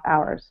off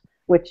hours,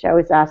 which I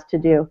was asked to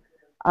do.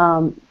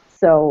 But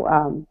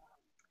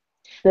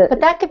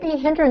that could be a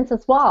hindrance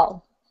as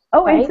well.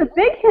 Oh, right? It's a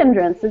big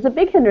hindrance. It's a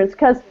big hindrance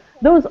because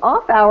those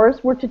off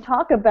hours were to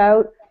talk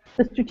about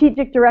the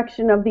strategic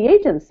direction of the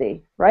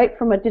agency, right,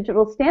 from a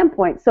digital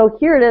standpoint. So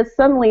here it is,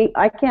 suddenly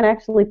I can't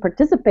actually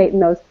participate in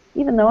those,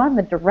 even though I'm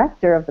the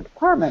director of the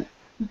department.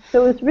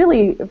 So it was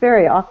really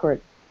very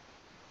awkward.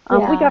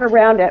 We got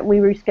around it, and we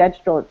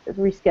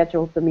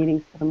rescheduled the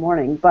meetings for the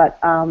morning, but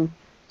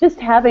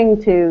just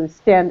having to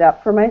stand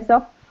up for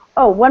myself.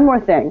 Oh, one more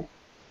thing.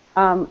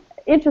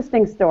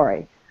 Interesting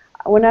story.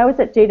 When I was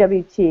at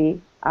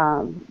JWT,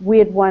 we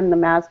had won the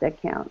Mazda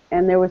account,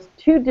 and there was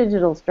 2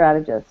 digital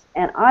strategists,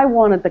 and I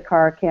wanted the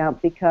car account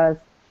because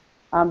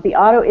the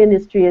auto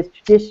industry has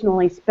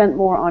traditionally spent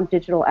more on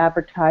digital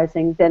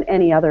advertising than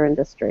any other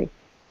industry.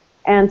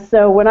 And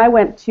so when I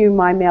went to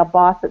my male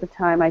boss at the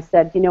time, I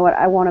said, you know what,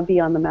 I want to be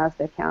on the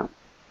Mazda account.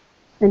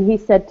 And he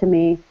said to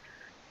me,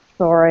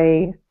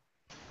 sorry,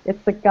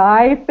 it's a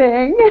guy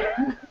thing.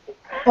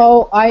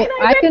 Oh,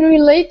 I can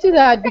relate to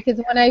that,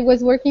 because when I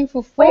was working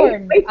for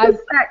Ford... Wait,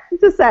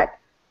 just a sec.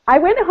 I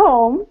went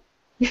home,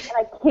 and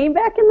I came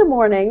back in the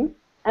morning,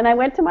 and I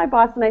went to my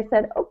boss, and I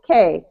said,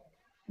 okay,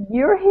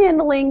 you're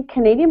handling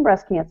Canadian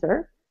breast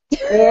cancer,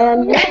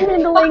 and you're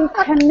handling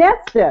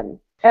Canestin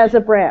as a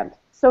brand.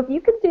 So if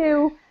you could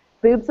do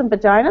boobs and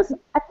vaginas,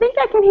 I think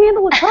I can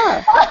handle a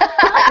car.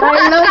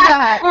 I love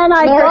that. And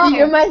I Laura, got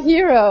you're it. my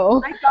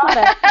hero. I got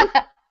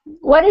it.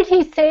 What did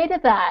he say to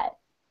that?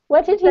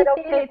 What did he say?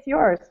 Okay, it's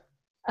yours.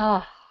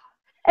 Oh.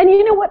 And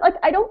you know what? Like,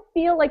 I don't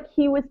feel like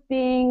he was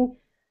being,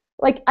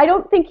 like, I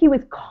don't think he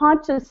was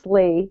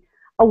consciously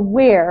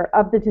aware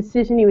of the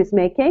decision he was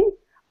making.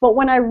 But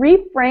when I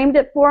reframed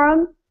it for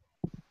him,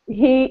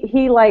 he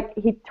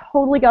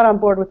totally got on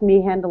board with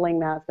me handling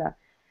Mazda.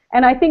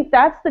 And I think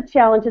that's the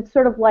challenge. It's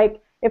sort of like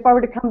if I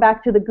were to come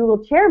back to the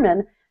Google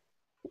chairman,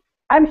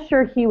 I'm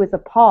sure he was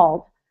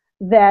appalled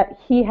that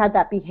he had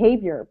that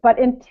behavior. But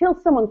until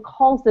someone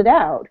calls it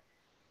out,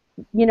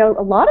 you know,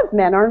 a lot of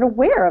men aren't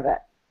aware of it.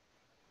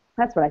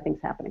 That's what I think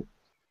is happening.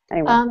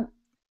 Anyway.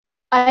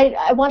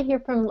 I want to hear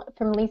from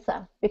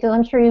Lisa, because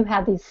I'm sure you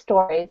have these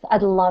stories.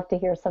 I'd love to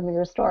hear some of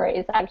your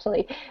stories,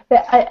 actually,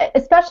 but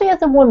especially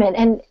as a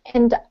woman.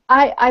 And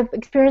I've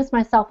experienced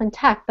myself in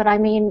tech, but I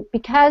mean,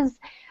 because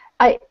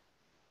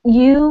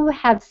you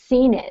have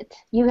seen it.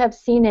 You have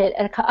seen it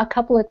a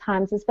couple of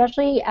times,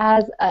 especially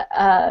as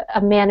a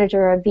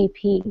manager, a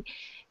VP,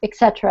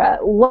 etc.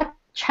 What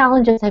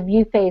challenges have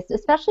you faced,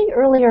 especially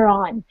earlier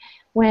on,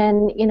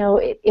 when you know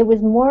it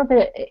was more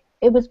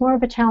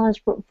of a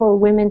challenge for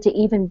women to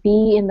even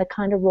be in the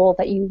kind of role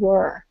that you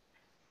were?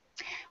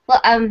 Well,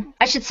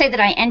 I should say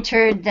that I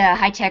entered the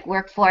high-tech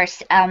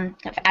workforce out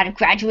of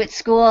graduate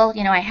school.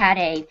 You know, I have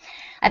a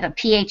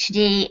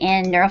PhD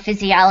in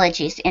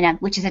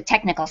neurophysiology, which is a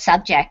technical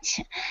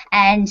subject,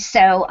 and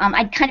so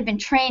I'd kind of been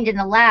trained in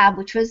the lab,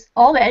 which was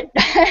all it,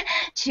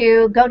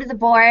 to go to the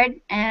board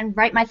and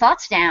write my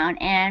thoughts down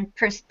and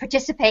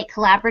participate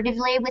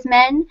collaboratively with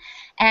men,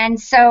 and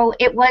so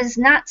it was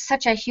not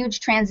such a huge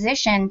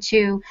transition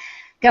to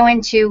go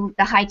into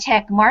the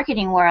high-tech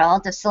marketing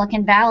world of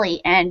Silicon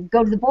Valley and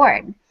go to the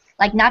board.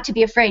 Like, not to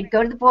be afraid,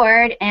 go to the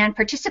board and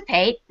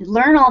participate,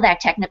 learn all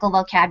that technical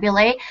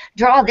vocabulary,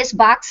 draw this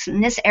box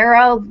and this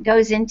arrow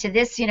goes into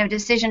this, you know,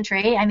 decision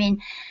tree. I mean,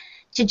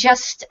 to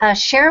just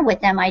share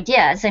with them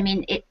ideas. I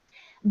mean,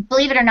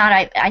 believe it or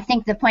not, I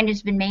think the point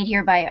has been made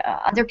here by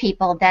other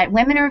people that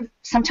women are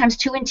sometimes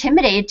too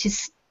intimidated to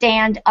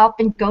stand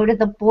up and go to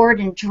the board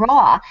and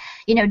draw,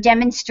 you know,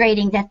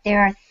 demonstrating that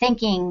they're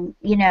thinking,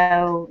 you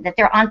know, that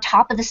they're on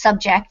top of the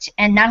subject,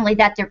 and not only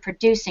that, they're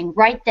producing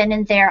right then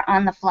and there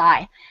on the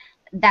fly.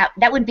 That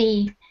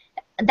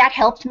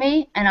helped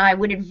me, and I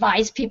would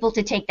advise people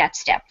to take that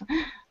step.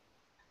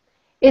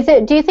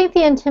 Do you think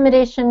the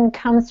intimidation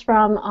comes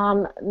from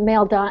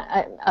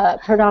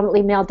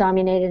predominantly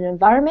male-dominated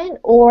environment,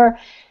 or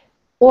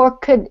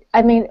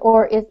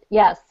is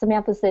yes?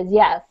 Samantha says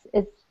yes.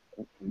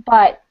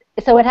 But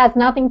so it has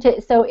nothing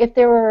to. So if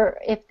there were,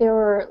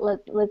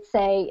 let's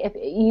say, if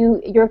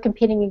you're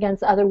competing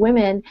against other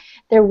women,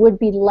 there would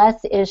be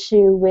less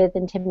issue with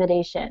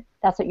intimidation.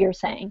 That's what you're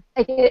saying.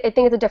 I think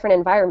it's a different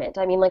environment.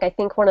 I mean, like, I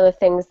think one of the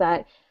things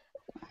that,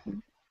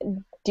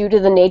 due to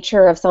the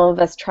nature of some of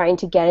us trying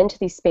to get into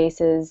these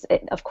spaces,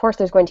 of course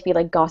there's going to be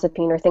like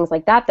gossiping or things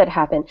like that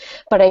happen.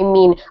 But I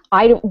mean,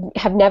 I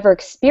have never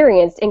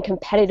experienced in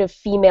competitive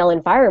female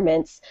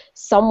environments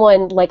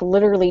someone like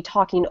literally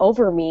talking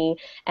over me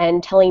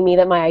and telling me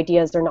that my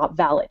ideas are not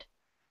valid.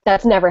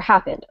 That's never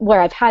happened.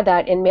 Where I've had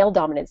that in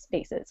male-dominant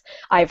spaces,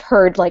 I've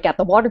heard like at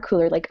the water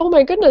cooler, like, oh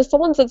my goodness,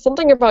 someone said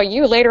something about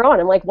you later on.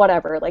 I'm like,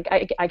 whatever, like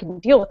I can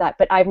deal with that.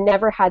 But I've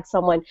never had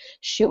someone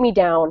shoot me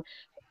down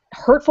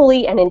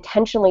hurtfully and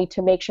intentionally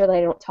to make sure that I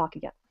don't talk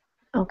again.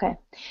 Okay.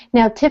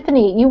 Now,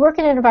 Tiffany, you work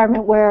in an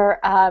environment where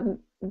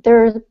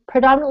there's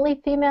predominantly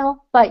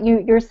female, but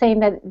you're saying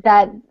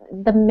that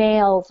the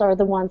males are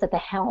the ones at the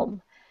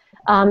helm.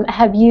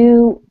 Have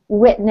you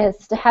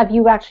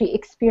actually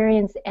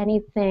experienced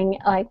anything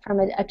like from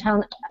a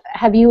town?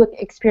 Have you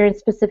experienced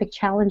specific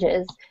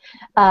challenges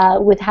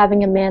with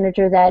having a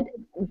manager that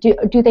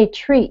do they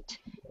treat,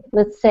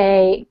 let's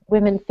say,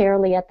 women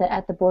fairly at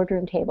the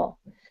boardroom table?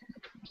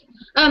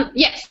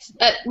 Yes,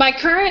 my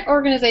current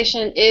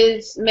organization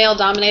is male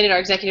dominated. Our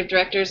executive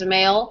director is a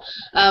male,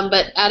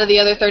 but out of the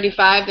other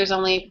 35, there's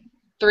only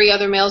 3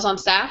 other males on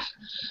staff.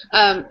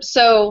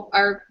 So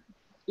our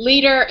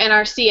leader and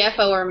our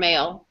CFO are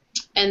male,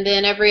 and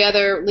then every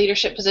other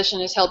leadership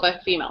position is held by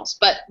females.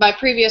 But my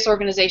previous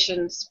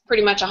organizations,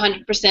 pretty much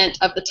 100%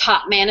 of the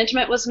top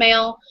management was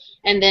male,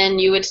 and then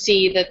you would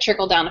see the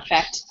trickle-down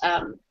effect.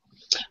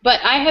 But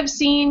I have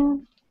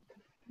seen,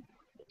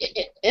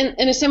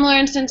 in a similar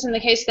instance, in the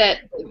case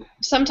that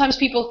sometimes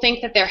people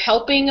think that they're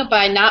helping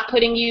by not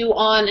putting you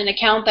on an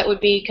account that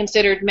would be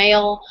considered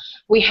male.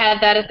 We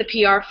had that at the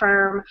PR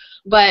firm,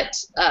 but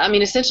I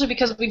mean, essentially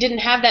because we didn't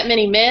have that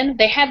many men,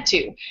 they had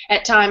to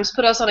at times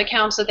put us on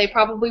accounts that they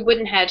probably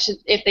wouldn't have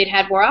if they'd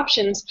had more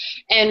options.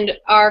 And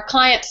our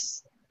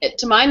clients,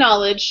 to my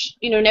knowledge,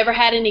 never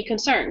had any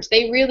concerns.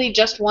 They really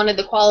just wanted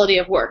the quality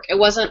of work. It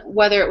wasn't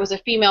whether it was a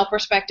female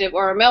perspective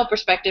or a male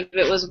perspective.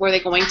 It was, were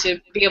they going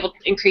to be able to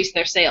increase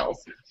their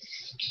sales?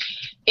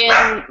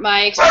 In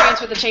my experience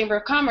with the Chamber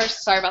of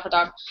Commerce, sorry about the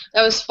dog,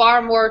 that was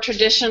far more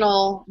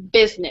traditional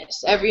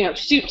business.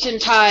 Suits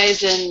and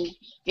ties, and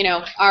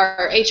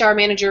our HR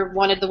manager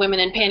wanted the women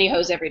in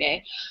pantyhose every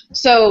day.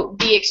 So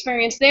the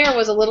experience there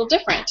was a little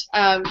different,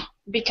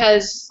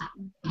 because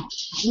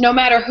no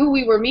matter who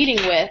we were meeting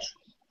with,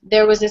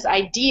 there was this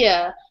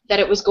idea that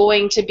it was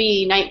going to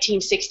be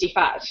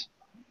 1965.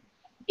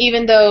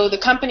 Even though the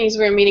companies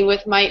we were meeting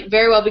with might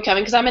very well be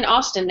coming, because I'm in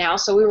Austin now,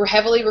 so we were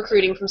heavily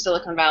recruiting from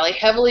Silicon Valley,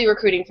 heavily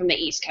recruiting from the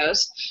East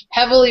Coast,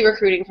 heavily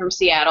recruiting from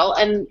Seattle,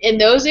 and in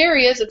those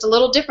areas it's a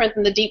little different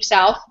than the Deep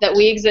South that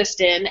we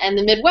exist in and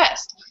the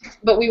Midwest.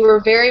 But we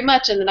were very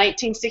much in the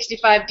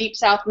 1965 Deep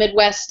South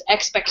Midwest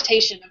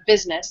expectation of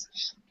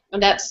business,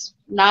 and that's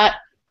not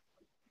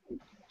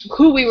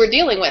who we were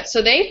dealing with.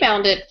 So they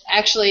found it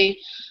actually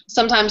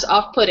sometimes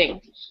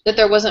off-putting that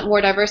there wasn't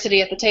more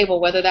diversity at the table,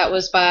 whether that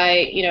was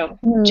by,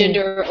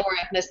 gender or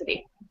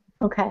ethnicity.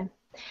 Okay.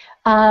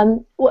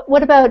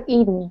 What about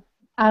Eden?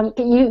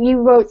 You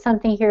wrote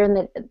something here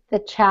in the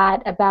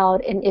chat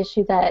about an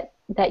issue that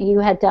you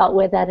had dealt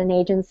with at an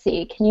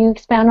agency. Can you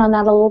expound on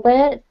that a little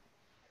bit?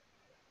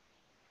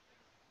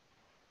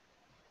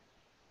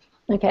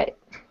 Okay.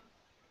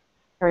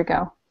 There we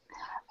go.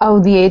 Oh,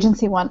 the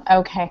agency one.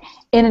 Okay.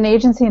 In an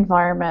agency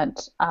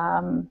environment,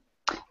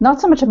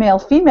 not so much a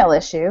male-female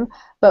issue,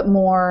 but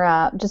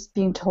more just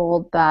being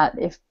told that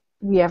if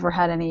we ever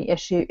had any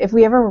issue, if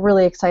we ever were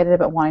really excited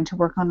about wanting to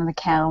work on an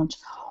account,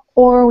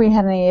 or we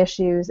had any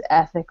issues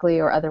ethically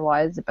or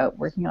otherwise about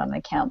working on an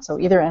account, so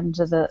either end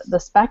of the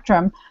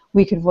spectrum,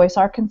 we could voice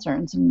our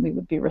concerns and we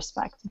would be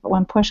respected. But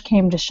when push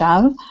came to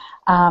shove,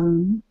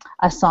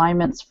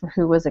 assignments for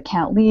who was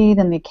account lead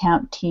and the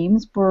account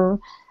teams were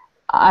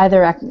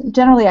either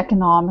generally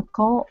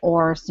economical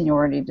or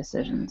seniority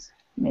decisions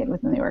made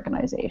within the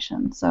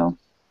organization. So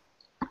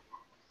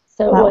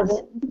was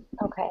it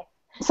okay?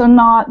 So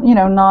not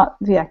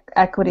the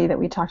equity that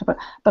we talked about,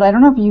 but I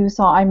don't know if you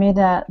saw.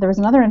 There was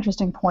another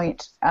interesting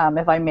point,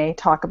 if I may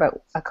talk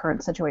about a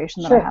current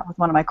situation that Sure. I have with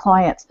one of my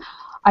clients.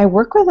 I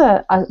work with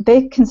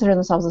they consider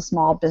themselves a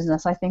small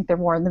business. I think they're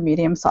more in the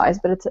medium size,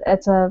 but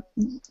it's a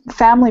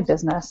family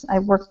business.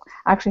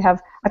 Actually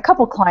have a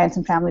couple clients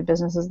in family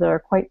businesses that are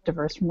quite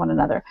diverse from one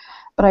another.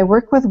 But I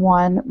work with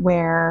one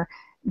where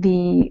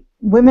the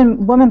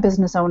woman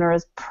business owner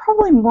is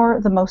probably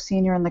the most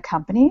senior in the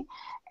company,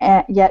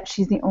 and yet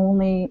she's the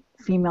only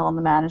female on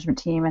the management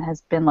team and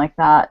has been like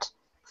that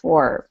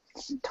for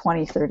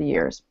 20, 30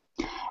 years.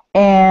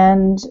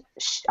 And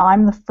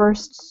I'm the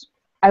first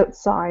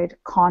outside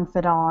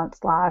confidant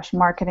 /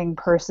 marketing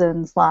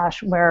person /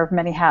 wearer of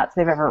many hats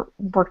they've ever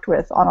worked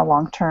with on a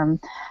long-term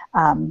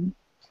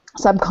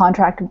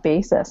subcontracted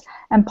basis.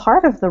 And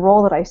part of the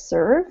role that I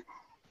serve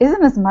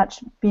isn't as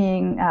much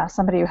being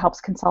somebody who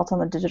helps consult on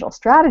the digital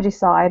strategy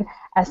side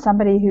as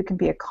somebody who can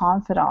be a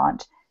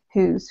confidant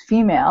who's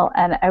female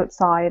and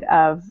outside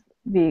of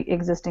the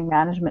existing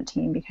management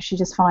team, because she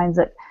just finds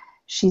that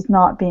she's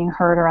not being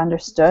heard or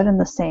understood in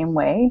the same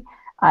way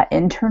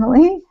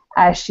internally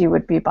as she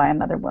would be by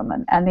another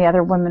woman. And the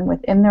other women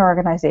within their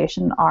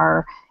organization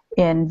are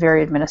in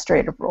very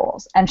administrative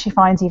roles. And she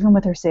finds even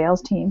with her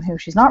sales team, who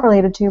she's not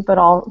related to but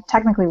all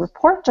technically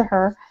report to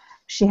her,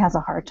 she has a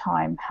hard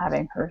time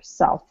having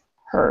herself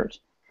heard.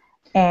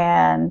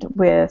 And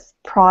with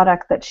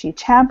product that she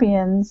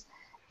champions,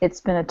 it's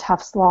been a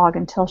tough slog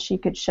until she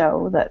could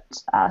show that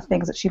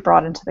things that she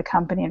brought into the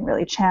company and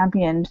really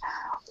championed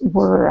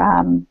were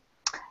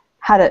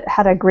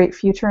had a great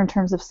future in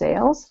terms of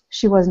sales.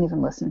 She wasn't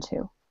even listened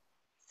to.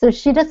 So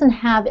she doesn't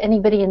have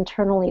anybody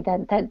internally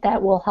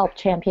that will help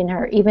champion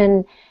her,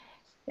 even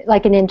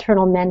like an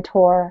internal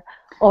mentor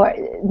or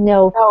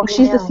no. No,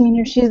 she's the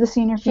senior. She's the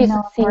senior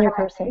female. She's the senior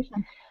person.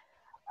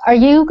 Are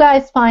you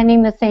guys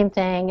finding the same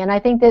thing? And I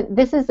think that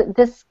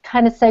this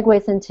kind of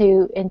segues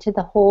into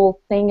the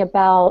whole thing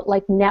about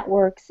like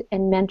networks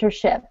and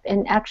mentorship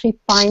and actually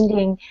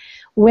finding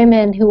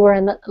women who are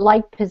in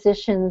like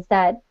positions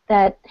that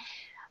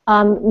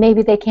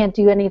maybe they can't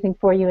do anything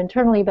for you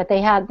internally, but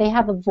they have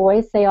a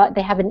voice. They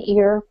have an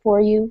ear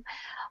for you.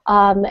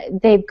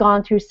 they've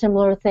gone through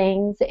similar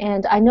things,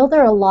 and I know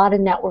there are a lot of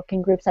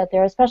networking groups out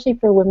there, especially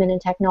for women in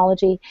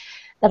technology,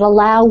 that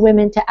allow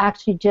women to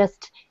actually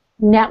just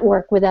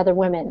network with other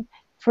women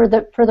for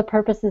the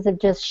purposes of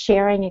just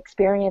sharing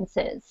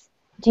experiences.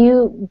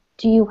 Do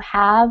you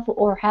have,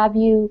 or have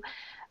you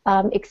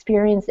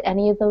experienced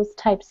any of those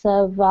types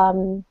of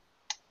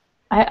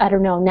I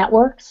don't know,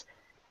 networks?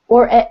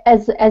 Or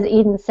as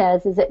Eden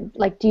says, is it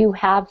like, do you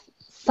have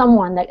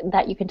someone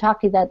that you can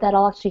talk to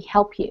that'll actually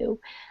help you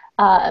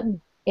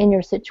in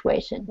your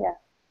situation? Yeah.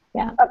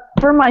 Yeah.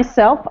 For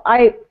myself,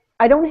 I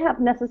don't have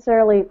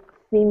necessarily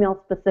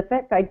female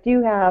specific. I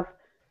do have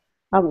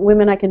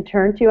women I can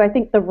turn to. I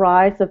think the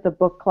rise of the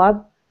book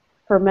club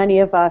for many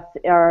of us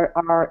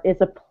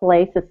is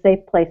a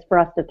safe place for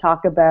us to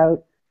talk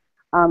about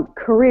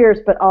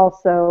careers, but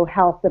also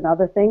health and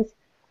other things.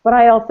 But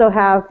I also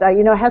have,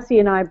 Hessie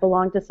and I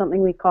belong to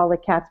something we call the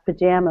Cat's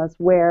Pajamas,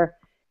 where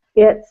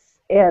it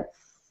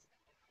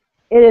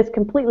is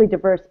completely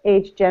diverse,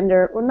 age,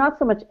 gender, well, not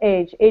so much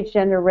age,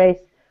 gender, race,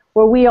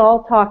 where we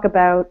all talk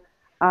about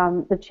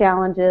the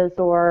challenges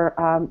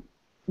or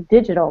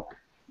digital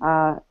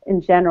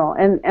in general,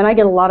 and I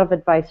get a lot of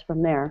advice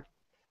from there.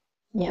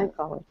 Yeah.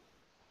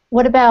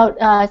 What about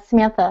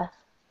Samantha?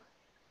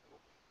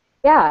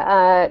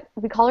 Yeah,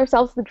 we call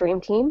ourselves the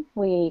Dream Team.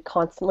 We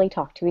constantly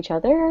talk to each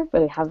other.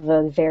 We have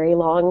a very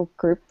long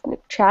group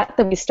chat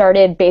that we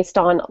started based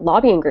on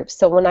lobbying groups.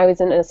 So when I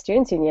was in a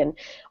students' union,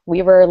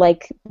 we were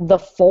like the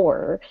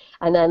four,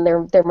 and then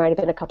there might have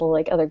been a couple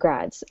like other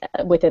grads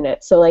within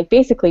it. So like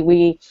basically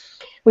we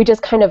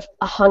just kind of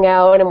hung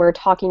out and we were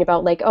talking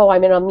about like, oh,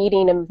 I'm in a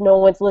meeting and no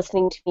one's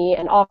listening to me.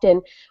 And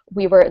often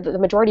the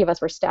majority of us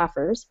were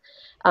staffers.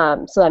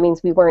 So that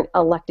means we weren't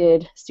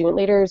elected student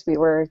leaders. We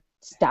were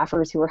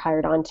staffers who were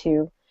hired on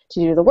to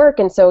do the work.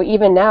 And so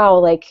even now,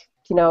 like,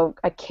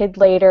 a kid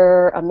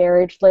later, a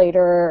marriage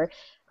later,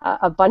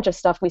 a bunch of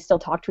stuff, we still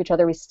talk to each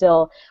other. We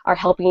still are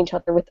helping each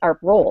other with our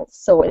roles.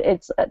 So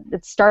it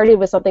started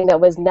with something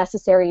that was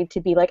necessary to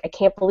be like, I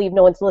can't believe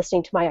no one's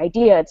listening to my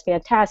idea. It's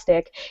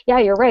fantastic. Yeah,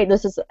 you're right.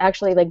 This is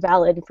actually like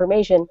valid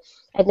information.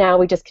 And now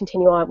we just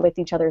continue on with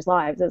each other's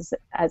lives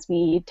as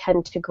we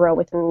tend to grow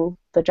within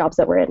the jobs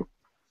that we're in.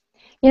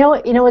 You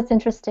know what's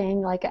interesting,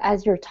 like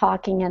as you're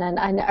talking, and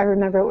I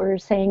remember what we were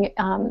saying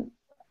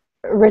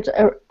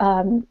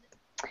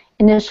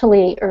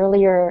initially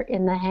earlier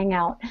in the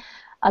Hangout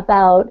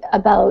about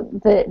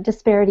the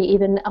disparity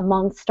even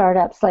among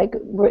startups, like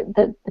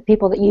the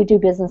people that you do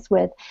business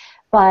with.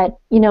 But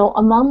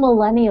among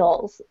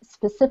millennials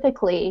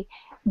specifically,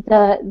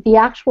 the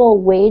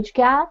actual wage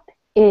gap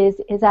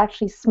is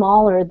actually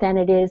smaller than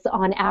it is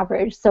on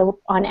average. So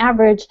on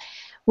average,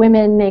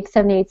 women make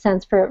 78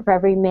 cents for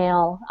every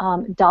male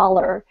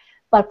dollar,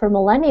 but for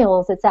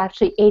millennials, it's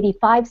actually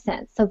 85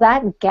 cents. So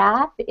that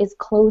gap is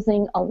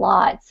closing a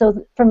lot.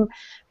 So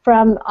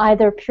from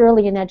either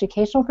purely an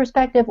educational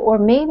perspective, or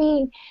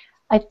maybe,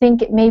 I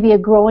think it may be a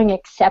growing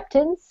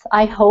acceptance,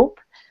 I hope.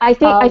 I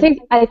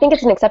think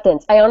it's an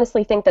acceptance. I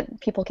honestly think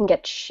that people can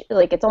get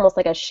it's almost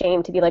like a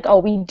shame to be like, oh,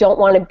 we don't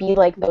want to be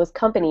like those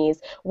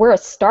companies. We're a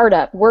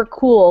startup. We're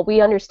cool.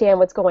 We understand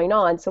what's going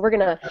on. So we're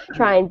gonna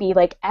try and be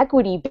like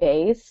equity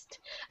based.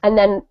 And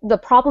then the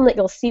problem that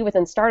you'll see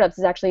within startups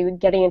is actually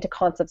getting into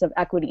concepts of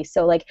equity.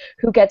 So like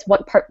who gets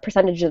what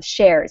percentage of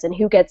shares, and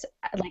who gets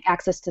like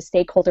access to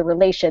stakeholder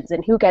relations,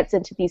 and who gets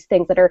into these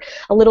things that are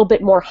a little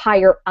bit more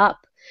higher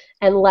up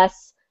and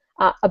less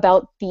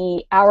about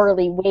the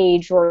hourly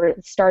wage or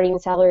starting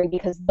salary,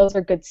 because those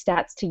are good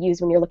stats to use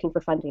when you're looking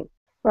for funding.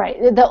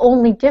 Right. The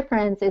only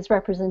difference is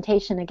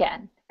representation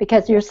again,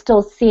 because you're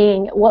still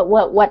seeing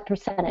what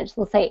percentage?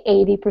 Let's say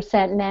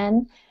 80%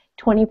 men,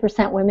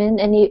 20% women,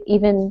 and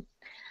even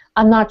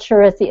I'm not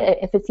sure if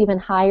it's even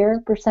higher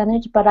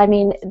percentage, but I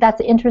mean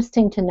that's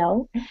interesting to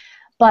know.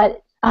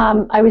 But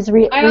I was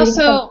reading.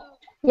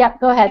 Yeah,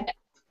 go ahead.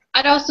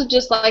 I'd also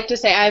just like to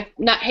say, I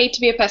hate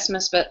to be a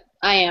pessimist, but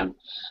I am.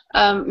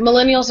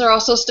 Millennials are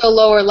also still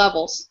lower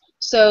levels.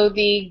 So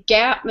the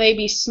gap may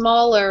be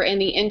smaller in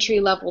the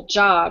entry-level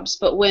jobs,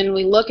 but when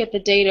we look at the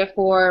data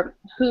for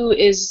who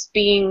is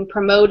being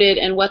promoted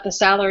and what the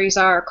salaries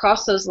are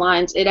across those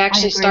lines, it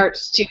actually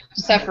starts to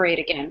separate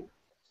again.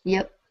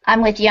 Yep,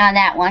 I'm with you on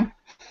that one.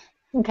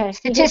 Okay.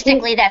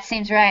 Statistically, that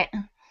seems right.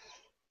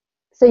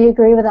 So you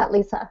agree with that,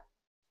 Lisa?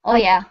 Oh,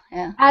 yeah.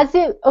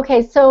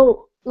 Okay,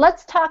 so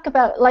let's talk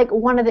about like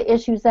one of the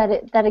issues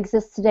that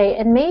exists today,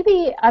 and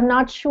maybe I'm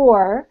not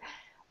sure,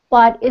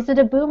 but is it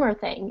a boomer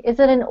thing? Is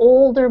it an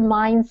older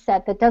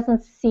mindset that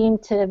doesn't seem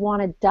to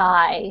want to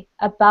die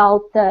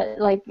about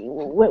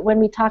when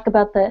we talk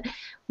about the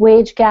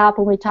wage gap,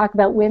 when we talk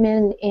about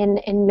women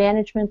in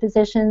management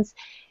positions?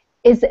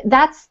 Is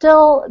that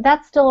still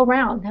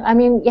around? I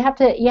mean, you have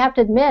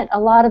to admit a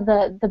lot of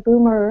the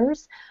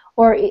boomers,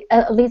 or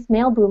at least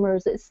male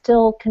boomers,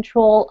 still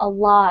control a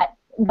lot,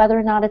 whether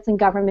or not it's in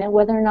government,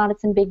 whether or not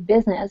it's in big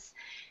business.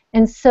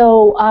 And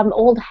so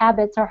old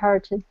habits are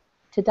hard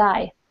to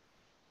die,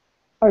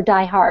 or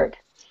die hard.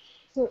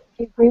 So,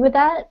 do you agree with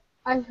that?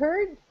 I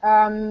heard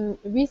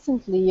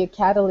recently a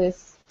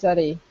Catalyst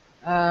study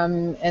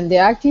and they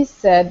actually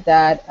said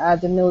that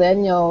the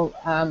millennial.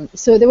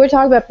 So they were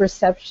talking about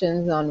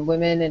perceptions on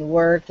women in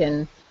work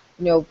and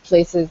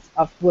places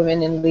of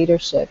women in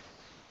leadership,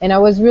 and I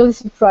was really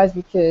surprised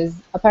because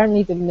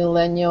apparently the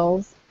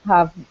millennials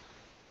have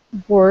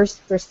worse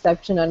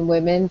perception on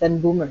women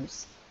than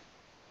boomers.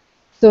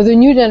 So the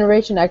new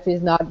generation actually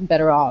is not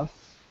better off.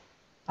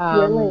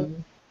 Really?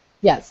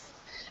 Yes.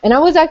 And I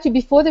was actually,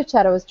 before the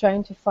chat, I was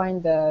trying to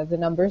find the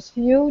numbers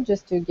for you,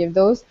 just to give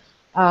those.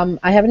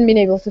 I haven't been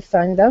able to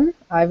find them.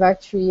 I've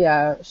actually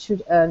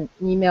shoot an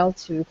email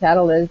to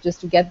Catalyst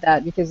just to get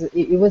that, because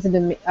it was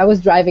I was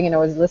driving and I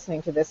was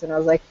listening to this and I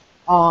was like,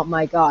 oh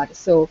my God,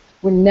 so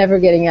we're never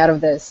getting out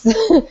of this.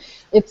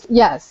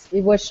 Yes,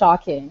 it was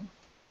shocking.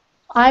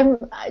 I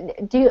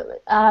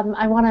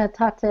want to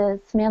talk to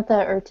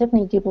Samantha or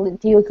Tiffany. Do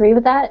you agree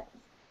with that?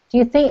 Do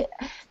you think,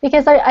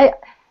 because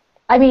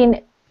I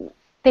mean,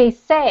 they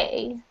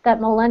say that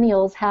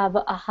millennials have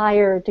a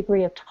higher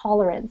degree of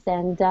tolerance,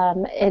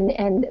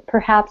 and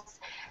perhaps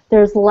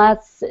there's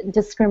less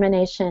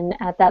discrimination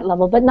at that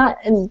level, but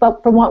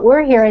from what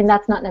we're hearing,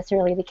 that's not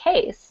necessarily the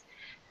case.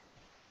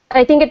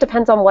 I think it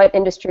depends on what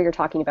industry you're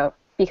talking about,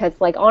 because,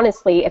 like,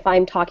 honestly, if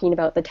I'm talking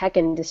about the tech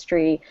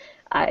industry,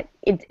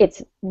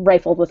 it's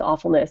rifled with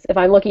awfulness. If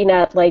I'm looking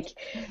at, like,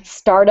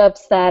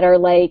 startups that are,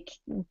 like,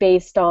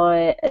 based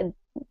on,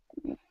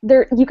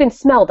 you can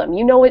smell them.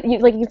 You know it. You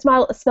can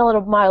smell it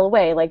a mile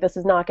away. Like, this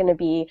is not going to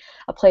be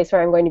a place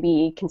where I'm going to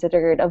be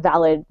considered a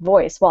valid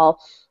voice.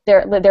 While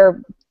there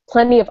are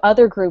plenty of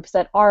other groups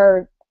that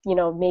are,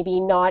 maybe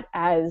not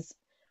as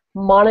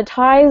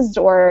monetized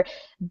or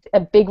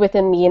big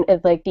within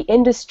the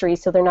industry,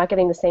 so they're not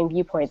getting the same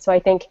viewpoint. So I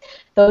think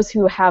those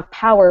who have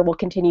power will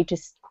continue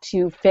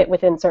to fit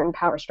within certain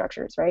power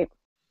structures, right?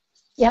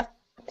 Yep.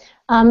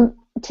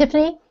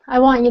 Tiffany, I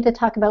want you to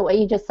talk about what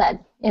you just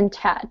said in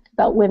chat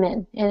about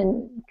women,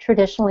 and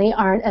traditionally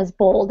aren't as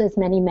bold as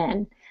many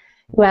men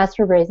who ask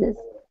for raises.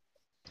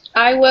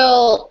 I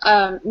will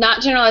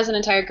not generalize an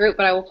entire group,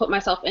 but I will put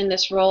myself in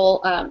this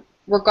role,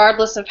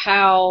 regardless of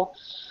how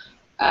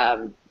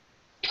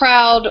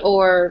proud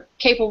or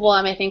capable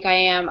I may think I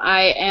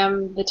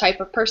am the type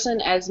of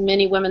person, as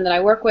many women that I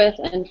work with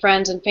and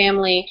friends and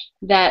family,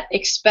 that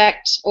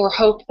expect or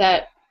hope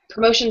that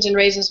promotions and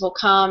raises will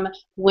come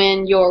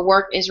when your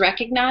work is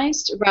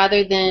recognized,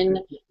 rather than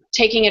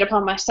taking it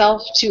upon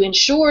myself to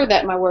ensure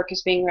that my work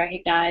is being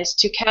recognized,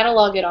 to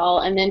catalog it all,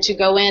 and then to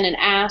go in and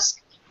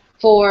ask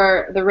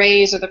for the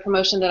raise or the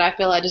promotion that I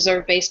feel I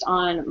deserve based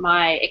on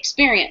my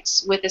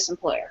experience with this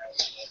employer.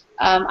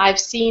 I've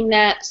seen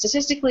that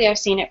statistically, I've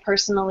seen it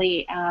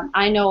personally.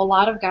 I know a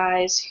lot of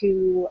guys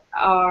who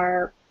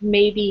are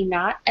maybe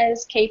not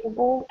as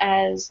capable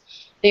as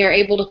they are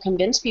able to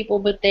convince people,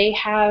 but they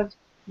have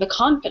the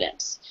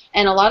confidence.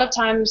 And a lot of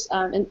times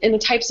in the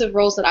types of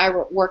roles that I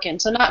work in,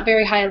 so not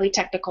very highly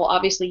technical,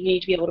 obviously you need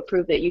to be able to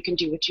prove that you can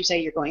do what you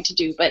say you're going to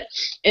do, but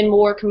in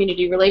more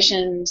community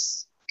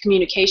relations,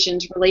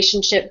 communications,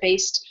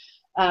 relationship-based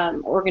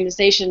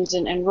organizations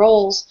and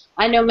roles,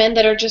 I know men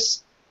that are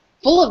just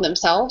full of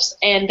themselves,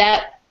 and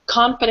that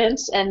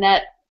confidence and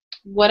that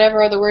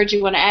whatever other words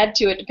you want to add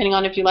to it, depending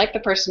on if you like the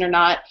person or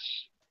not,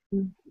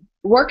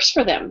 works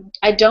for them.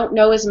 I don't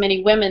know as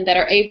many women that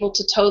are able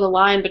to toe the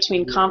line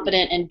between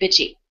confident and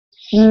bitchy.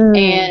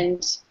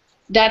 And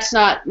that's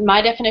not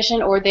my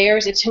definition or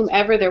theirs. It's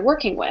whomever they're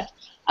working with.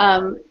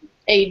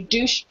 A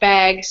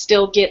douchebag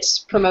still gets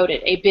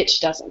promoted. A bitch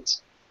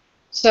doesn't.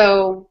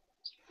 So,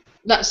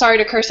 not sorry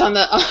to curse on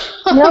the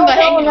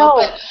hangout,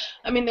 but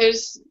I mean,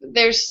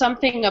 there's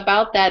something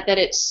about that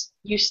it's,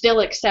 you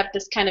still accept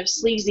this kind of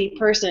sleazy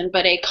person,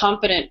 but a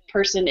confident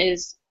person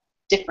is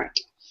different.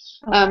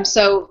 Okay.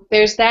 So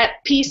there's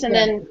that piece, and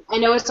then I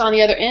know it's on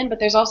the other end, but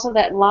there's also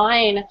that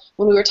line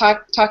when we were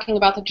talking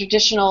about the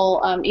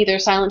traditional either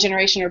silent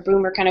generation or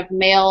boomer kind of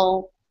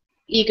male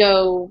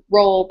ego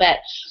role, that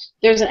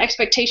there's an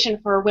expectation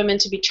for women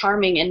to be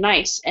charming and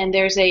nice, and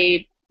there's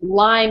a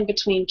line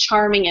between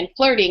charming and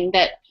flirting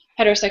that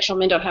heterosexual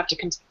men don't have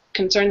to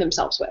concern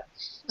themselves with.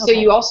 Okay. So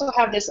you also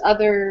have this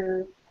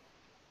other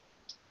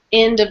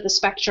end of the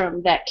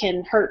spectrum that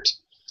can hurt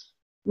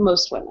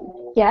most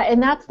women. Yeah,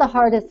 and that's the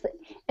hardest,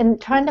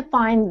 and trying to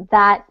find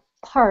that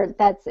part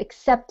that's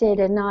accepted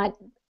and not,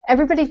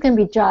 everybody's going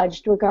to be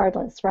judged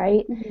regardless,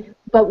 right? Mm-hmm.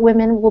 But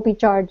women will be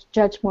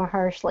judged more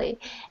harshly.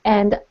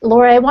 And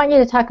Laura, I want you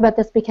to talk about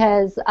this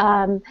because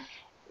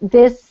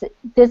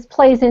this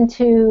plays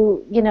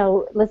into,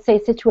 let's say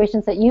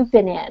situations that you've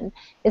been in,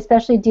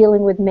 especially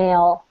dealing with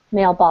male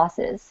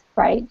bosses,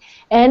 right?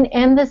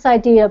 And this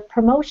idea of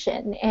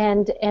promotion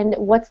and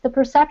what's the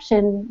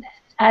perception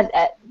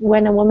at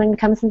when a woman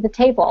comes to the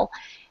table,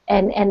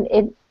 and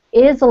it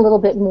is a little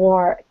bit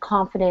more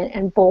confident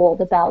and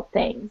bold about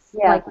things.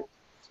 Yeah.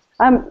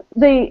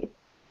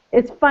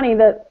 It's funny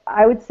that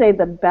I would say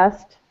the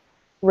best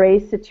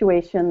raise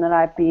situation that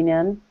I've been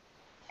in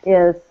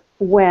is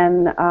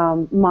when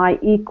my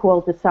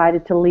equal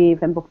decided to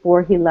leave, and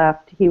before he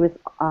left, he was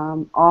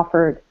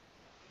offered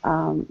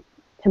to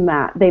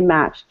match. They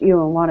matched,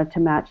 wanted to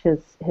match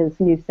his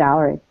new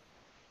salary,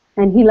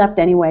 and he left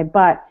anyway,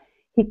 but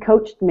he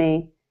coached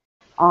me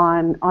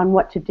on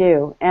what to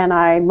do. And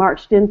I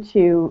marched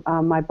into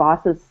my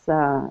boss's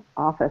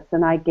office,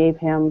 and I gave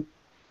him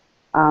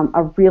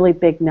a really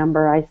big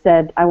number. I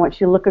said, I want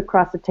you to look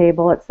across the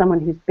table at someone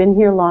who's been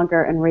here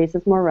longer and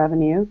raises more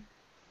revenue,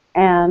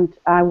 and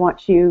I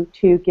want you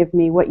to give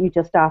me what you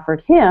just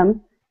offered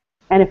him,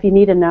 and if you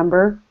need a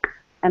number,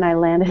 and I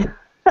landed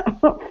a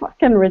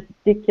fucking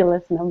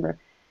ridiculous number.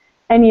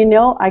 And you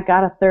know, I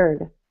got a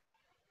third.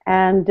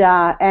 And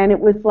it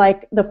was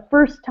like the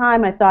first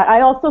time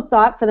I also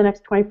thought for the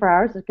next 24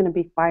 hours I was going to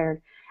be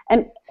fired.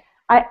 And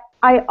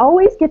I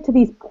always get to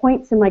these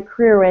points in my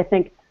career where I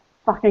think,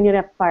 fuck, I'm going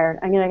to get fired,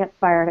 I'm going to get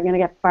fired, I'm going to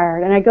get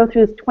fired. And I go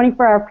through this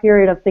 24-hour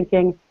period of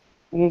thinking,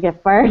 I'm going to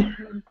get fired.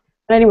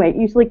 But anyway, it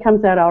usually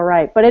comes out all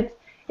right. But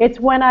it's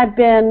when I've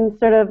been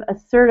sort of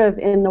assertive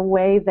in the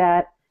way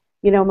that,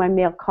 you know, my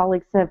male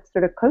colleagues have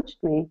sort of coached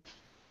me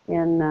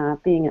in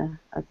being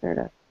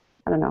assertive.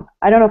 I don't know.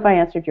 I don't know if I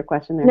answered your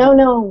question there.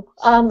 No.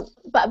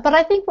 But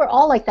I think we're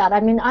all like that. I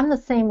mean, I'm the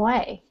same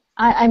way.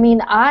 I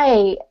mean,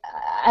 I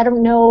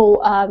don't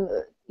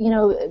know, you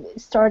know,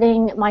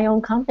 starting my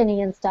own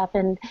company and stuff,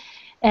 and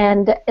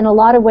in a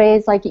lot of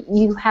ways, like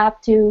you have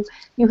to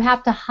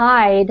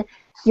hide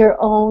your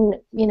own,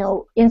 you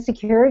know,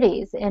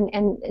 insecurities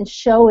and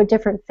show a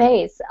different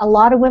face. A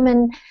lot of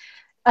women,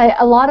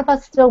 a lot of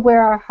us still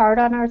wear our heart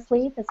on our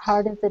sleeve, as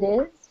hard as it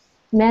is.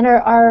 Men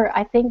are,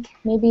 I think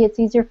maybe it's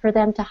easier for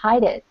them to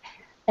hide it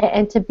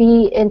and to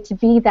be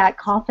that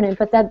confident,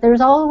 but that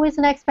there's always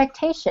an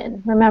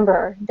expectation.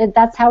 Remember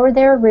that's how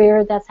they're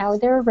reared, that's how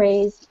they're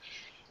raised,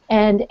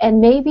 and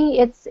maybe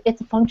it's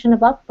a function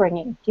of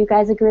upbringing. Do you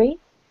guys agree?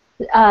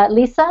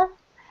 Lisa?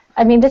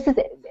 I mean, this is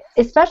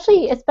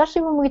especially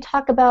when we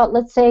talk about,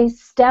 let's say,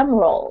 STEM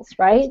roles,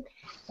 right?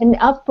 And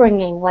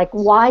upbringing, like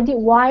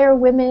why are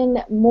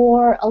women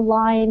more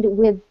aligned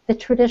with the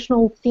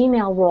traditional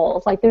female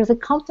roles? Like there's a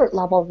comfort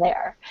level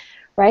there,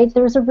 right?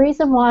 There's a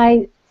reason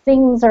why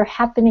things are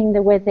happening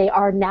the way they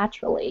are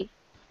naturally,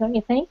 don't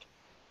you think?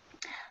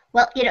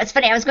 Well, you know, it's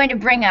funny. I was going to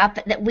bring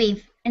up that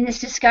we've, in this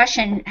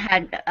discussion,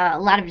 had a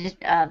lot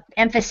of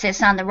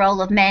emphasis on the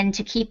role of men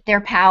to keep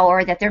their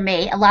power, that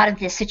a lot of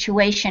this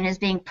situation is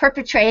being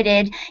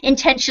perpetrated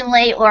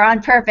intentionally or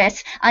on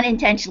purpose,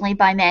 unintentionally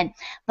by men.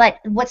 But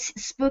what's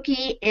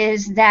spooky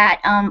is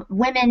that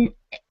women,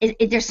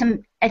 there's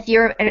some,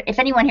 if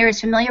anyone here is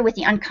familiar with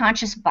the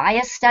unconscious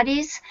bias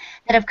studies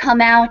that have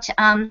come out,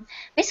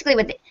 basically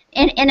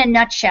in a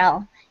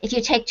nutshell, if you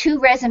take two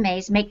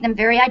resumes, make them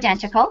very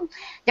identical,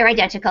 they're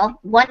identical.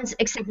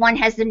 Except one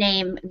has the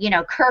name, you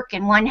know, Kirk,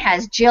 and one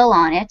has Jill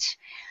on it.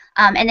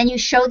 And then you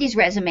show these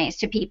resumes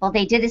to people.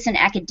 They did this in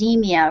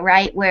academia,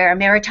 right, where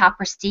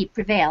meritocracy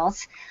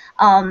prevails.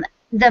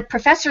 The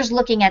professors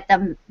looking at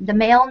the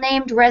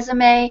male-named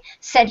resume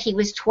said he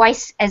was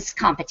twice as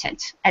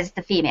competent as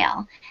the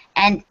female.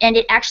 And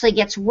it actually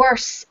gets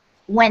worse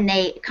when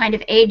they kind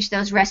of age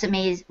those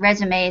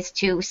resumes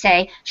to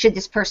say, should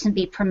this person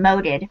be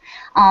promoted?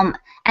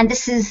 And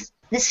this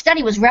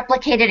study was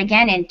replicated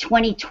again in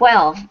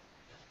 2012,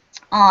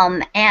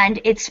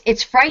 and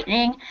it's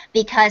frightening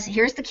because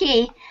here's the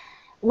key: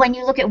 when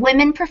you look at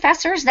women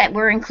professors that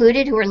were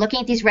included who are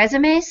looking at these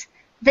resumes,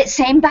 the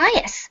same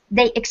bias.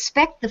 They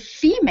expect the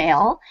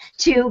female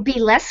to be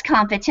less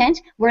competent.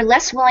 We're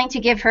less willing to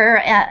give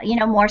her, you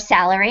know, more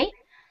salary.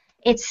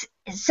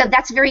 So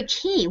that's very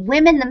key.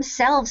 Women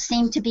themselves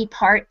seem to be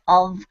part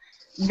of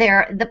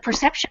the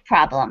perception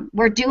problem.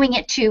 We're doing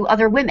it to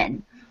other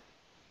women.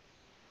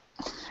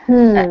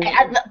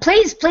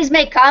 Please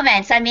make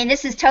comments. I mean,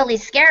 this is totally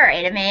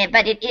scary to me,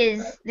 but it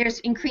is. There's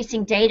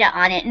increasing data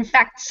on it. In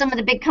fact, some of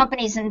the big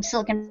companies in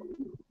Silicon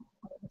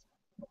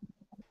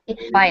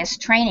Valley bias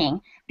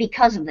training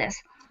because of this.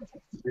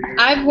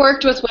 I've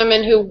worked with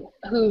women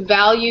who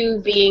value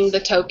being the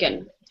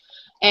token,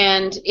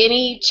 and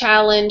any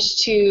challenge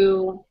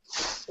to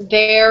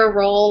their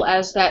role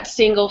as that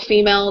single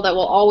female that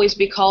will always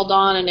be called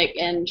on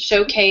and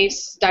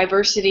showcase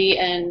diversity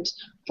and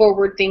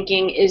forward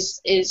thinking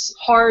is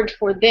hard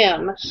for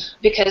them,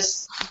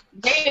 because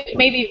they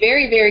may be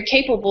very, very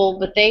capable,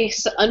 but they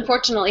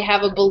unfortunately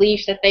have a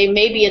belief that they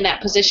may be in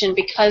that position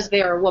because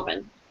they are a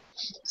woman.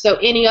 So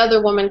any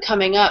other woman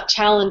coming up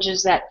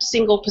challenges that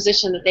single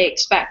position that they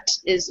expect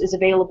is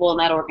available in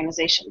that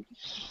organization.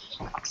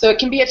 So it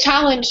can be a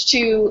challenge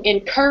to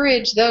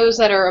encourage those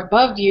that are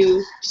above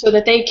you so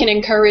that they can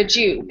encourage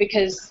you,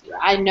 because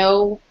I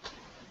know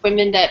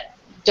women that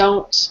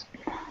don't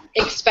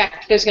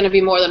expect there's going to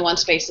be more than one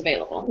space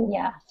available.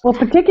 Yeah. Well,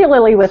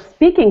 particularly with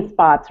speaking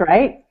spots,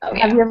 right? Oh,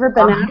 yeah. Have you ever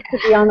been asked to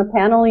be on the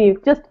panel? All you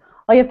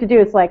have to do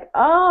is like,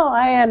 oh,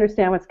 I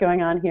understand what's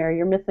going on here.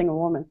 You're missing a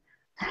woman.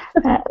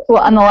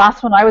 Well, and the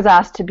last one I was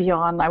asked to be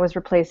on, I was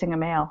replacing a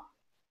male.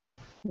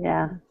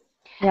 Yeah.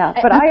 Yeah,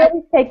 but I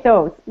always take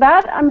those.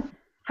 That I'm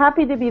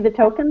happy to be the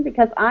token,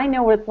 because I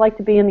know what it's like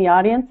to be in the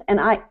audience, and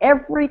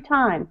every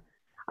time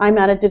I'm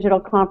at a digital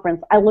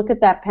conference, I look at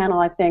that panel,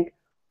 I think,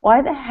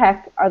 why the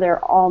heck are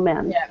there all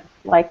men? Yeah.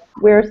 Like,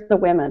 where's the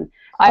women?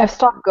 I have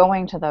stopped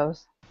going to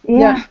those.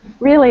 Yeah,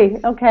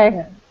 really?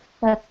 Okay.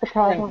 That's the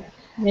problem.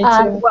 Me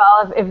too.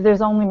 Well, if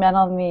there's only men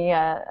on the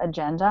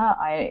agenda,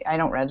 I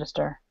don't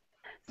register.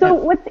 So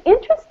what's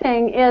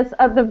interesting is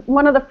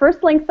one of the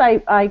first links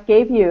I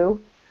gave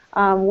you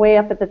way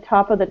up at the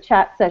top of the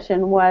chat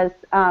session was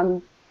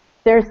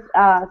there's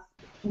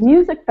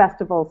music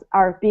festivals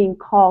are being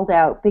called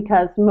out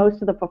because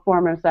most of the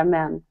performers are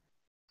men.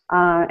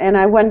 And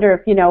I wonder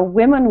if,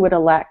 women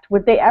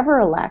would they ever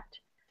elect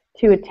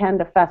to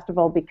attend a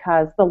festival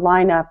because the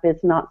lineup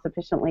is not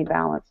sufficiently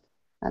balanced?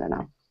 I don't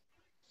know.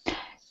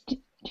 Do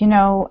you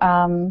know,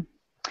 can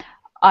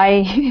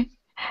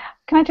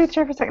I take the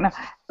chair for a second? No.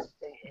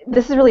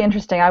 This is really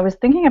interesting. I was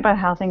thinking about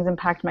how things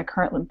impact my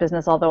current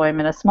business, although I'm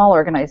in a small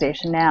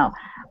organization now.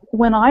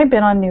 When I've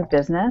been on new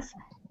business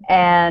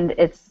and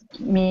it's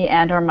me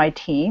and or my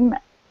team,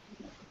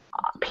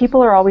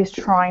 people are always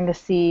trying to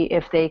see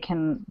if they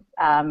can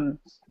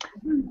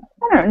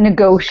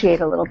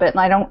negotiate a little bit.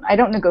 And I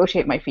don't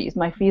negotiate my fees.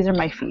 My fees are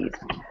my fees.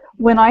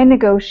 When I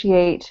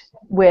negotiate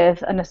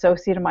with an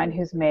associate of mine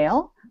who's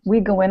male, we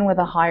go in with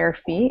a higher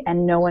fee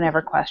and no one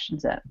ever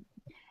questions it.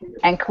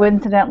 And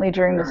coincidentally,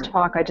 during this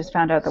talk, I just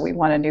found out that we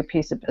won a new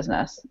piece of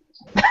business.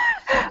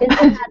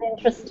 Isn't that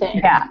interesting?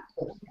 Yeah.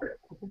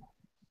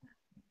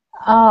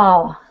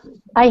 Oh,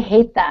 I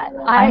hate that.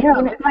 I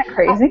know. Isn't that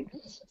crazy?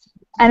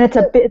 And it's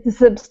a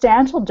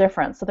substantial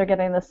difference. So they're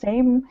getting the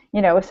same,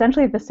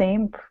 essentially the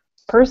same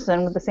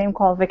person with the same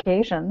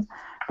qualifications.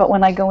 But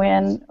when I go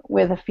in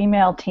with a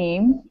female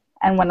team,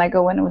 and when I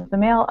go in with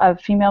a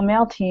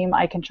female-male team,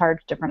 I can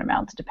charge different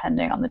amounts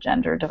depending on the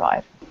gender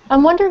divide.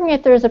 I'm wondering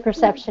if there's a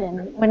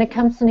perception when it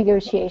comes to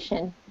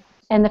negotiation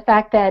and the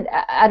fact that,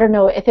 I don't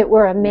know, if it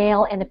were a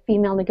male and a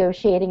female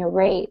negotiating a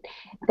rate,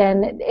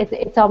 then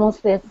it's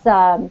almost this,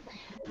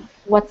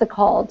 what's it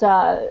called,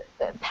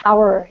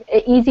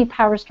 easy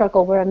power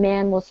struggle where a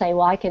man will say,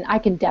 well, I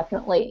can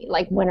definitely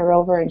win her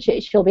over and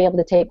she'll be able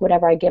to take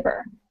whatever I give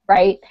her,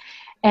 right?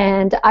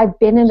 And I've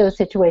been in those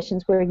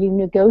situations where you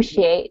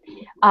negotiate,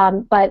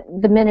 but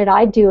the minute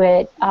I do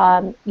it,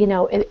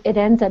 it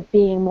ends up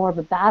being more of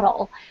a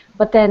battle.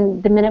 But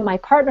then the minute my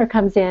partner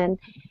comes in,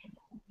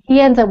 he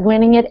ends up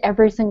winning it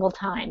every single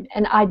time.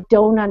 And I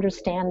don't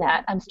understand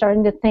that. I'm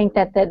starting to think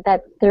that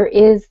there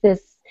is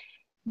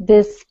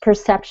this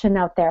perception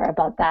out there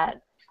about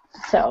that.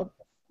 So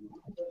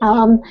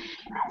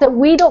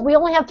we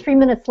only have 3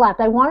 minutes left.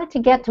 I wanted to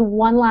get to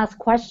one last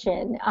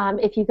question,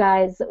 if you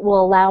guys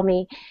will allow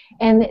me.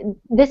 And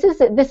this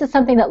is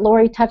something that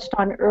Lori touched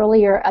on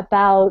earlier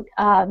about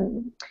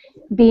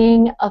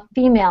being a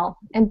female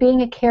and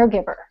being a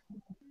caregiver.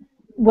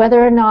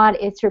 Whether or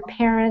not it's your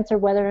parents or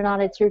whether or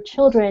not it's your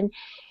children,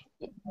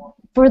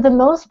 for the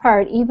most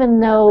part, even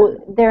though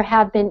there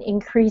have been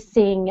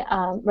increasing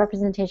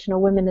representation of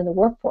women in the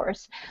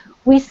workforce,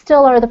 we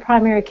still are the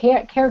primary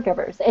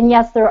caregivers. And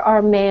yes, there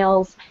are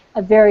males,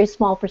 a very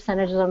small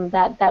percentage of them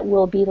that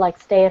will be like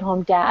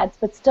stay-at-home dads,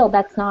 but still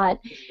that's not,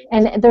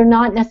 and they're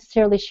not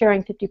necessarily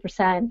sharing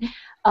 50%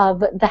 of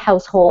the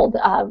household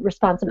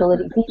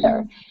responsibilities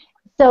either.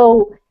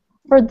 So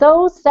for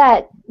those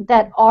that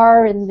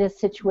are in this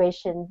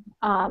situation,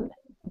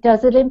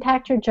 does it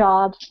impact your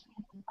job?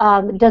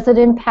 Does it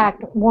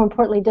impact, more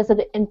importantly, does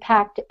it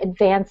impact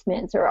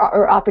advancements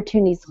or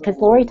opportunities? Because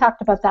Lori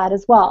talked about that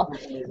as well,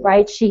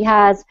 right? She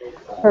has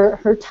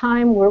her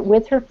time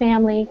with her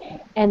family,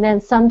 and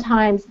then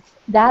sometimes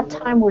that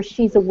time where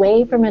she's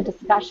away from a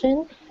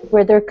discussion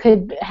where there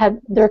could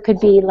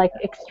be like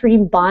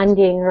extreme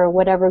bonding or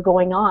whatever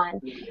going on.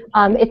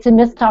 It's a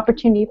missed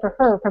opportunity for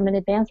her from an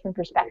advancement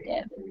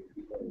perspective.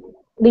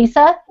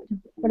 Lisa,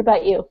 what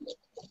about you?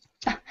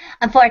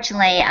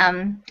 Unfortunately,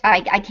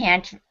 I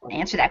can't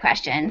answer that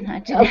question. I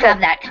didn't have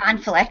that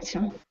conflict.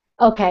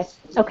 Okay.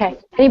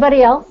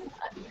 Anybody else?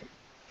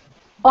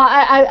 Well,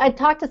 I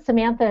talked to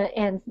Samantha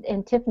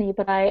and Tiffany,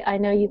 but I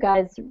know you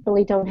guys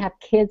really don't have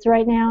kids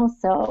right now,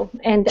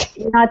 and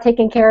you're not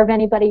taking care of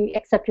anybody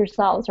except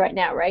yourselves right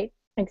now, right?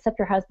 Except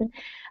your husband.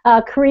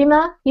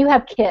 Karima, you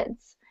have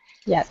kids.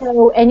 Yes.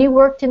 So, and you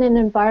worked in an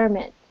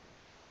environment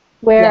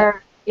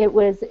where it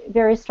was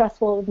very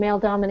stressful,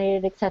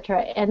 male-dominated,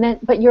 etc.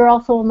 But you're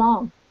also a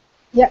mom.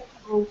 Yep.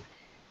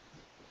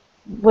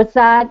 Was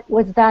that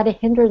a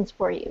hindrance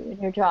for you in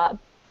your job?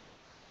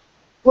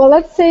 Well,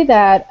 let's say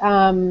that,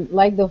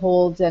 like the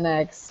whole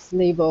GenX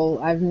label,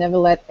 I've never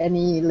let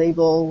any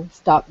label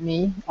stop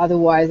me.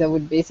 Otherwise, I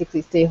would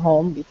basically stay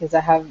home because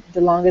I have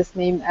the longest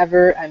name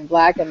ever. I'm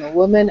black, I'm a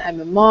woman,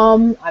 I'm a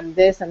mom, I'm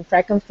this, I'm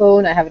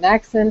francophone, I have an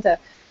accent.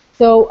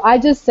 So I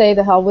just say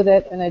the hell with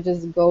it, and I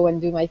just go and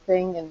do my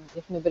thing. And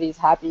if nobody's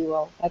happy,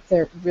 well, that's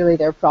really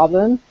their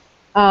problem.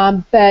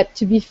 But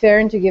to be fair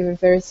and to give a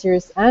very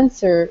serious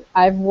answer,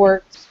 I've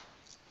worked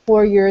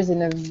 4 years in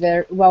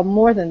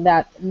more than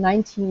that,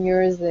 19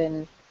 years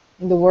in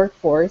the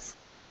workforce,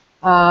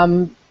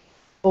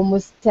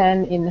 almost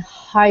 10 in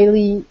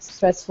highly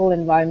stressful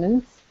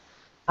environments.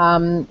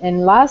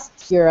 And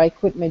last year I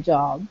quit my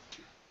job,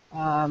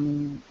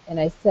 and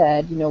I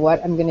said, you know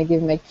what, I'm going to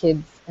give my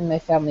kids and my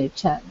family a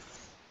chance.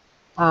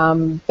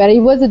 But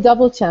it was a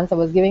double chance. I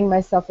was giving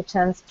myself a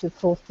chance to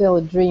fulfill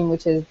a dream,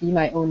 which is be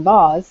my own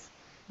boss,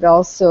 but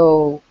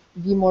also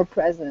be more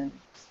present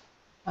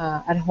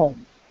at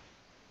home.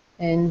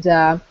 And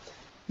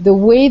the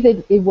way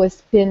that it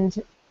was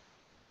pinned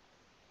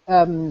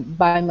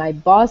by my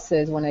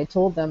bosses when I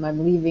told them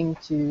I'm leaving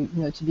to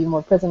be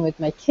more present with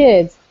my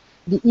kids,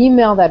 the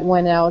email that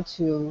went out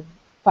to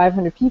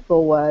 500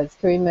 people was,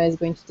 Karima is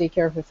going to take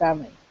care of her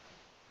family.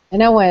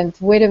 And I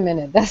went, wait a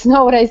minute, that's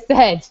not what I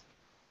said.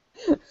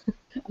 I'm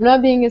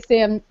not being a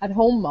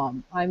stay-at-home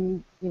mom.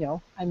 I'm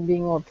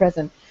being more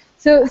present.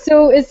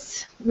 So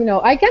it's,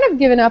 I kind of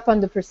given up on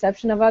the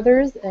perception of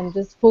others and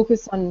just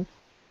focus on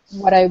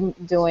what I'm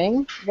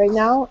doing right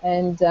now.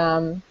 And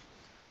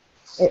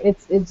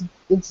it's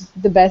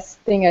the best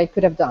thing I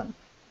could have done.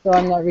 So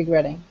I'm not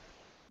regretting.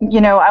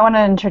 I want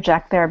to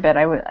interject there a bit.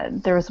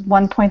 There was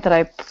one point that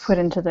I put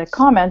into the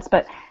comments,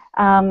 but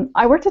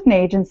I worked at an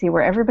agency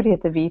where everybody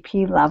at the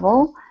VP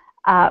level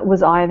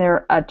was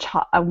either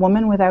a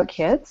woman without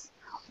kids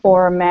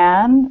or a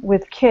man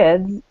with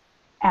kids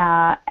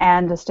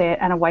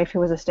and a wife who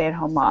was a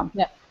stay-at-home mom.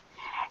 Yeah.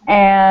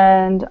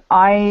 And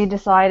I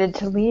decided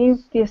to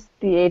leave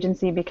the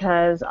agency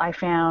because I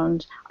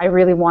found I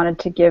really wanted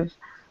to give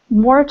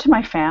more to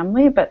my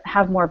family, but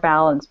have more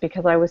balance,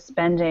 because I was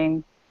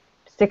spending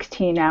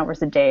 16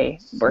 hours a day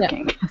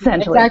working,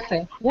 essentially.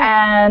 Exactly.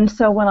 Yeah. And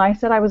so when I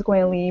said I was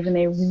going to leave and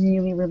they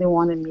really, really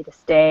wanted me to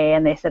stay,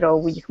 and they said, oh,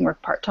 well, you can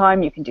work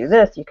part-time, you can do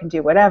this, you can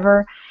do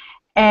whatever.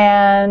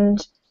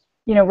 And,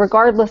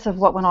 regardless of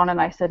what went on, and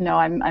I said, no,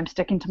 I'm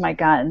sticking to my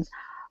guns.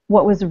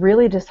 What was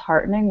really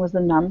disheartening was the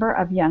number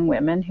of young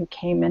women who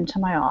came into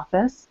my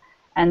office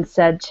and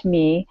said to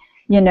me,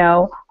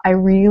 I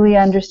really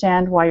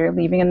understand why you're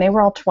leaving. And they were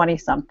all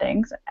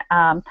 20-somethings.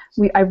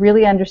 I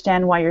really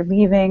understand why you're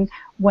leaving.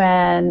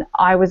 When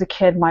I was a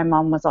kid, my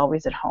mom was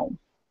always at home.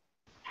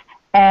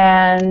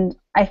 And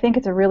I think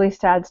it's a really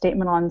sad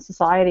statement on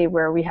society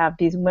where we have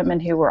these women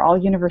who were all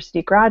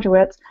university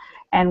graduates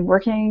and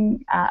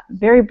working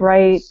very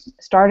bright,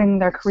 starting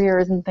their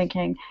careers and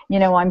thinking,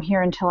 I'm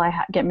here until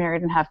I get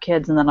married and have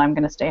kids, and then I'm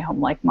going to stay home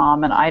like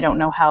mom, and I don't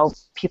know how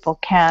people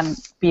can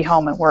be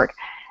home and work.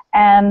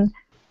 And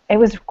it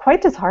was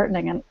quite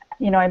disheartening,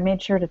 and I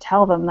made sure to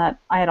tell them that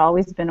I had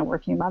always been a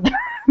working mother.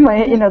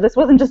 This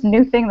wasn't just a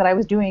new thing that I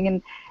was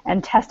doing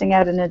and testing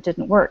out and it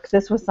didn't work.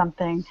 This was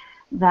something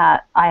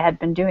that I had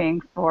been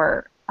doing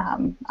for,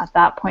 at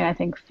that point, I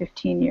think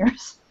 15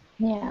 years.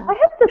 Yeah. I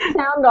have to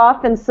sound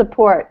off and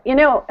support. It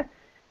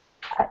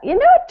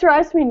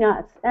drives me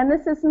nuts, and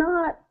this is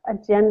not a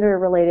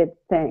gender-related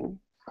thing.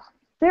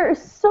 There are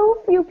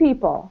so few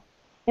people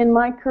in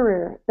my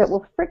career that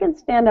will freaking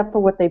stand up for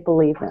what they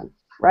believe in.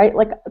 Right?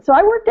 So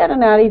I worked at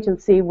an ad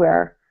agency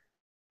where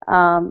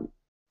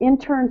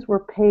interns were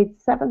paid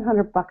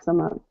 $700 a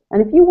month.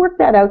 And if you work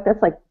that out,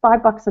 that's like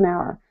 $5 an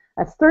hour.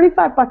 That's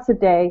 $35 a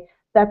day.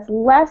 That's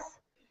less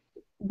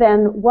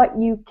than what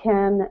you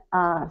can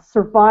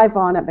survive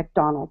on at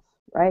McDonald's,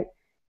 right?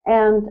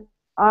 And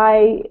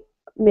I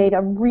made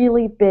a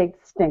really big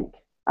stink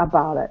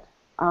about it.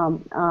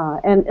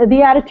 And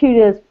the attitude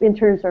is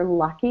interns are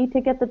lucky to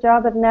get the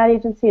job at an ad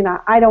agency, and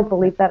I don't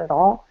believe that at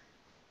all.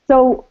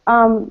 So,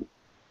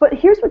 but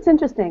here's what's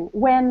interesting.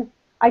 When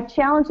I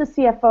challenged the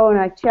CFO and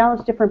I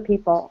challenged different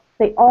people,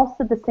 they all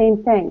said the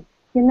same thing.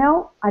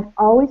 I've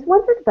always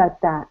wondered about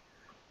that.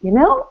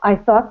 I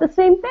thought the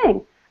same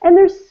thing. And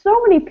there's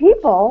so many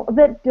people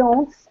that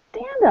don't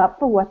stand up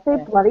for what they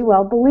bloody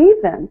well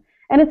believe in.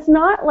 And it's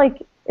not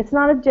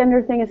a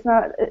gender thing.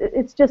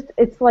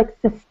 It's like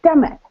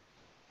systemic.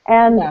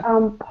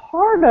 And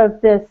part of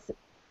this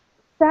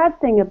sad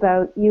thing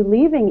about you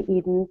leaving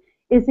Eden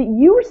is that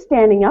you were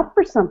standing up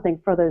for something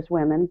for those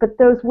women, but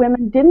those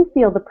women didn't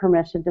feel the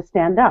permission to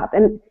stand up.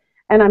 And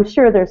I'm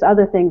sure there's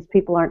other things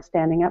people aren't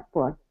standing up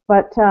for.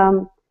 But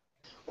in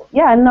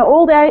the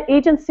old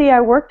agency I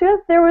worked with,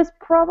 there was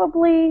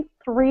probably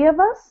 3 of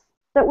us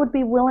that would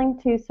be willing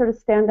to sort of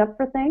stand up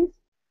for things.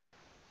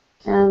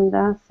 And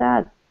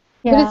sad.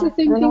 Yeah, but it's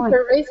the same thing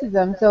for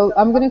racism. So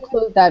I'm going to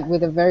close that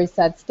with a very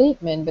sad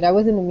statement. But I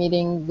was in a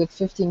meeting with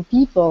 15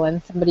 people,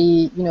 and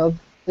somebody,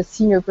 the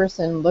senior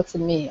person looks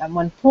at me at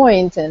one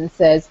point and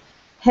says,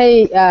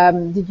 hey,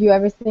 did you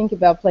ever think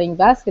about playing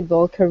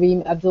basketball,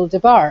 Kareem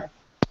Abdul-Jabbar?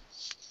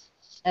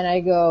 And I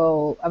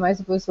go, am I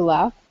supposed to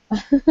laugh?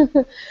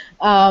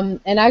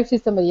 And actually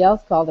somebody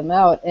else called him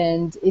out.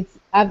 And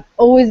I've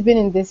always been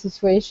in this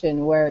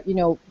situation where,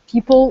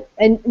 people,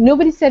 and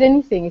nobody said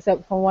anything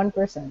except for one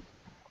person.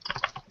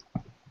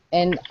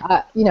 And,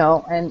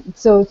 and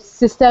so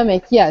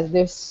systemic, yes,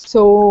 there's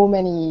so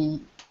many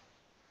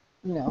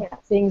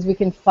things we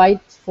can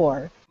fight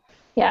for.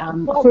 Yeah.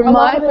 For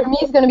me,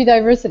 it's going to be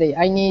diversity.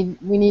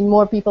 We need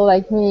more people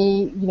like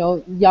me,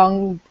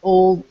 young,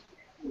 old,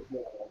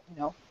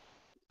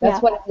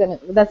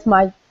 that's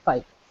my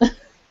fight.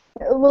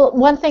 Well,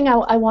 one thing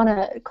I want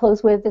to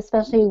close with,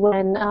 especially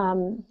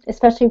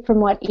from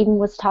what Eden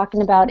was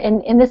talking about,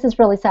 and this is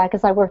really sad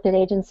because I worked at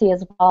agency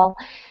as well.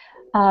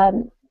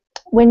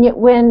 When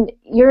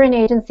you're in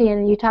agency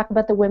and you talk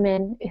about the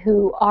women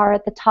who are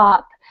at the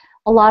top,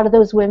 a lot of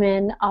those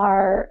women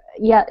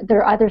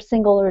they're either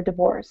single or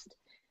divorced.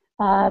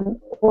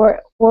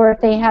 or if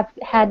they have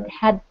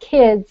had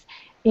kids,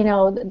 you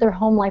know, their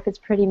home life is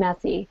pretty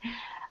messy.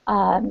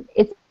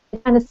 It's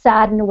kind of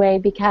sad in a way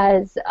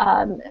because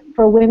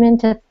for women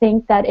to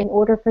think that in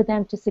order for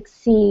them to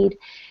succeed,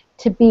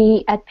 to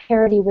be at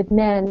parity with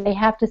men, they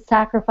have to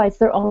sacrifice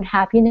their own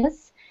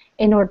happiness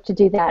in order to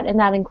do that, and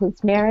that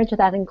includes marriage,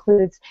 that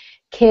includes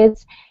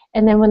kids,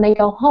 and then when they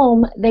go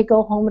home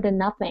to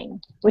nothing,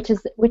 which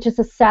is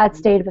a sad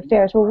state of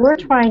affairs. Where we're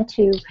trying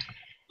to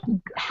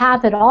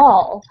have it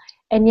all,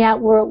 and yet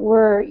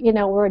we're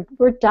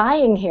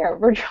dying here.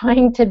 We're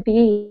trying to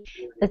be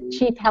the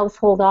chief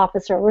household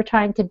officer. We're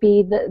trying to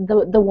be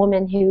the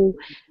woman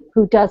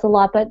who does a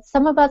lot. But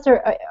some of us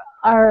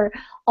are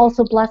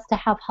also blessed to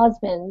have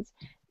husbands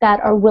that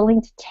are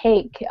willing to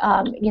take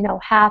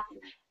half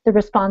the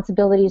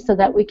responsibility so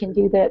that we can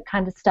do the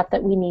kind of stuff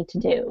that we need to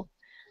do.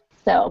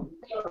 So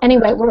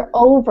anyway, we're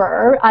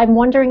over. I'm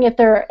wondering if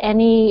there are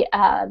any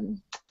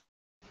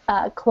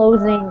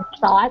closing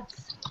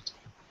thoughts,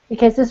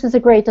 because this was a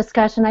great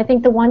discussion. I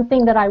think the one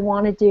thing that I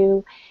want to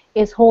do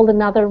is hold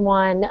another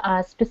one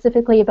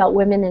specifically about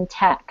women in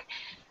tech,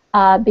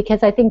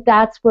 because I think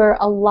that's where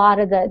a lot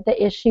of the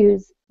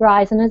issues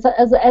rise. And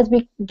as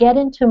we get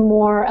into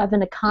more of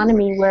an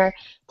economy where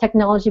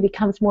technology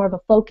becomes more of a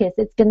focus,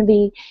 it's going to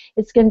be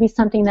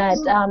something that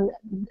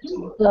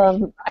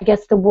I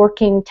guess the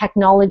working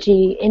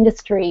technology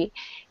industry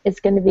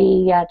is going to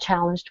be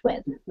challenged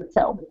with.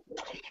 So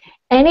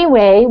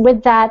anyway,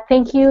 with that,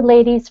 thank you,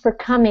 ladies, for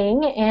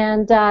coming,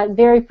 and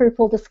very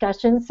fruitful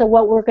discussion. So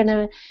what we're going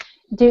to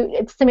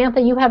do,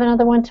 Samantha, you have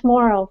another one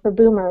tomorrow for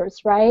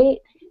boomers, right?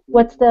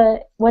 What's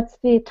the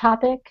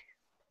topic?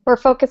 We're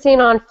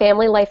focusing on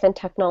family life and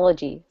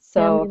technology,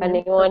 so if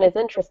anyone is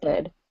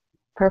interested.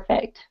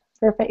 Perfect.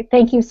 Perfect.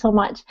 Thank you so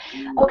much.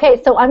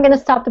 Okay, so I'm going to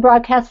stop the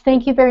broadcast.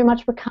 Thank you very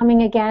much for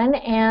coming again,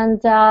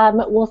 and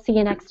we'll see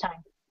you next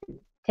time.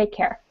 Take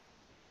care.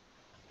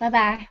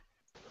 Bye-bye.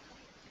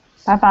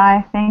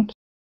 Bye-bye. Thank you.